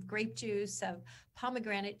glass of grape juice, of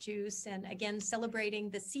pomegranate juice, and again, celebrating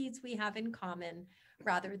the seeds we have in common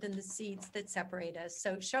rather than the seeds that separate us.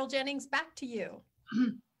 So Cheryl Jennings, back to you.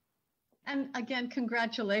 And again,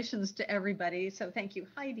 congratulations to everybody. So thank you,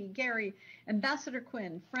 Heidi, Gary, Ambassador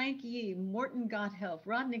Quinn, Frank Yi, Morton Gotthelf,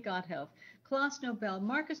 Rodney Gotthelf, Klaus Nobel,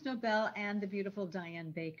 Marcus Nobel, and the beautiful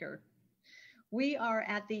Diane Baker. We are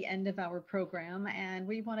at the end of our program, and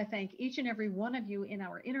we want to thank each and every one of you in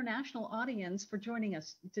our international audience for joining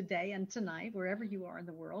us today and tonight, wherever you are in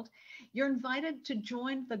the world. You're invited to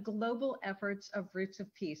join the global efforts of Roots of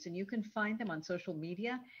Peace, and you can find them on social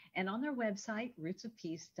media and on their website,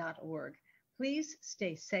 rootsofpeace.org. Please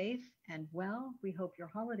stay safe and well. We hope your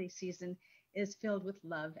holiday season is filled with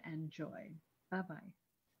love and joy. Bye-bye.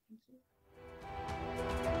 Thank you.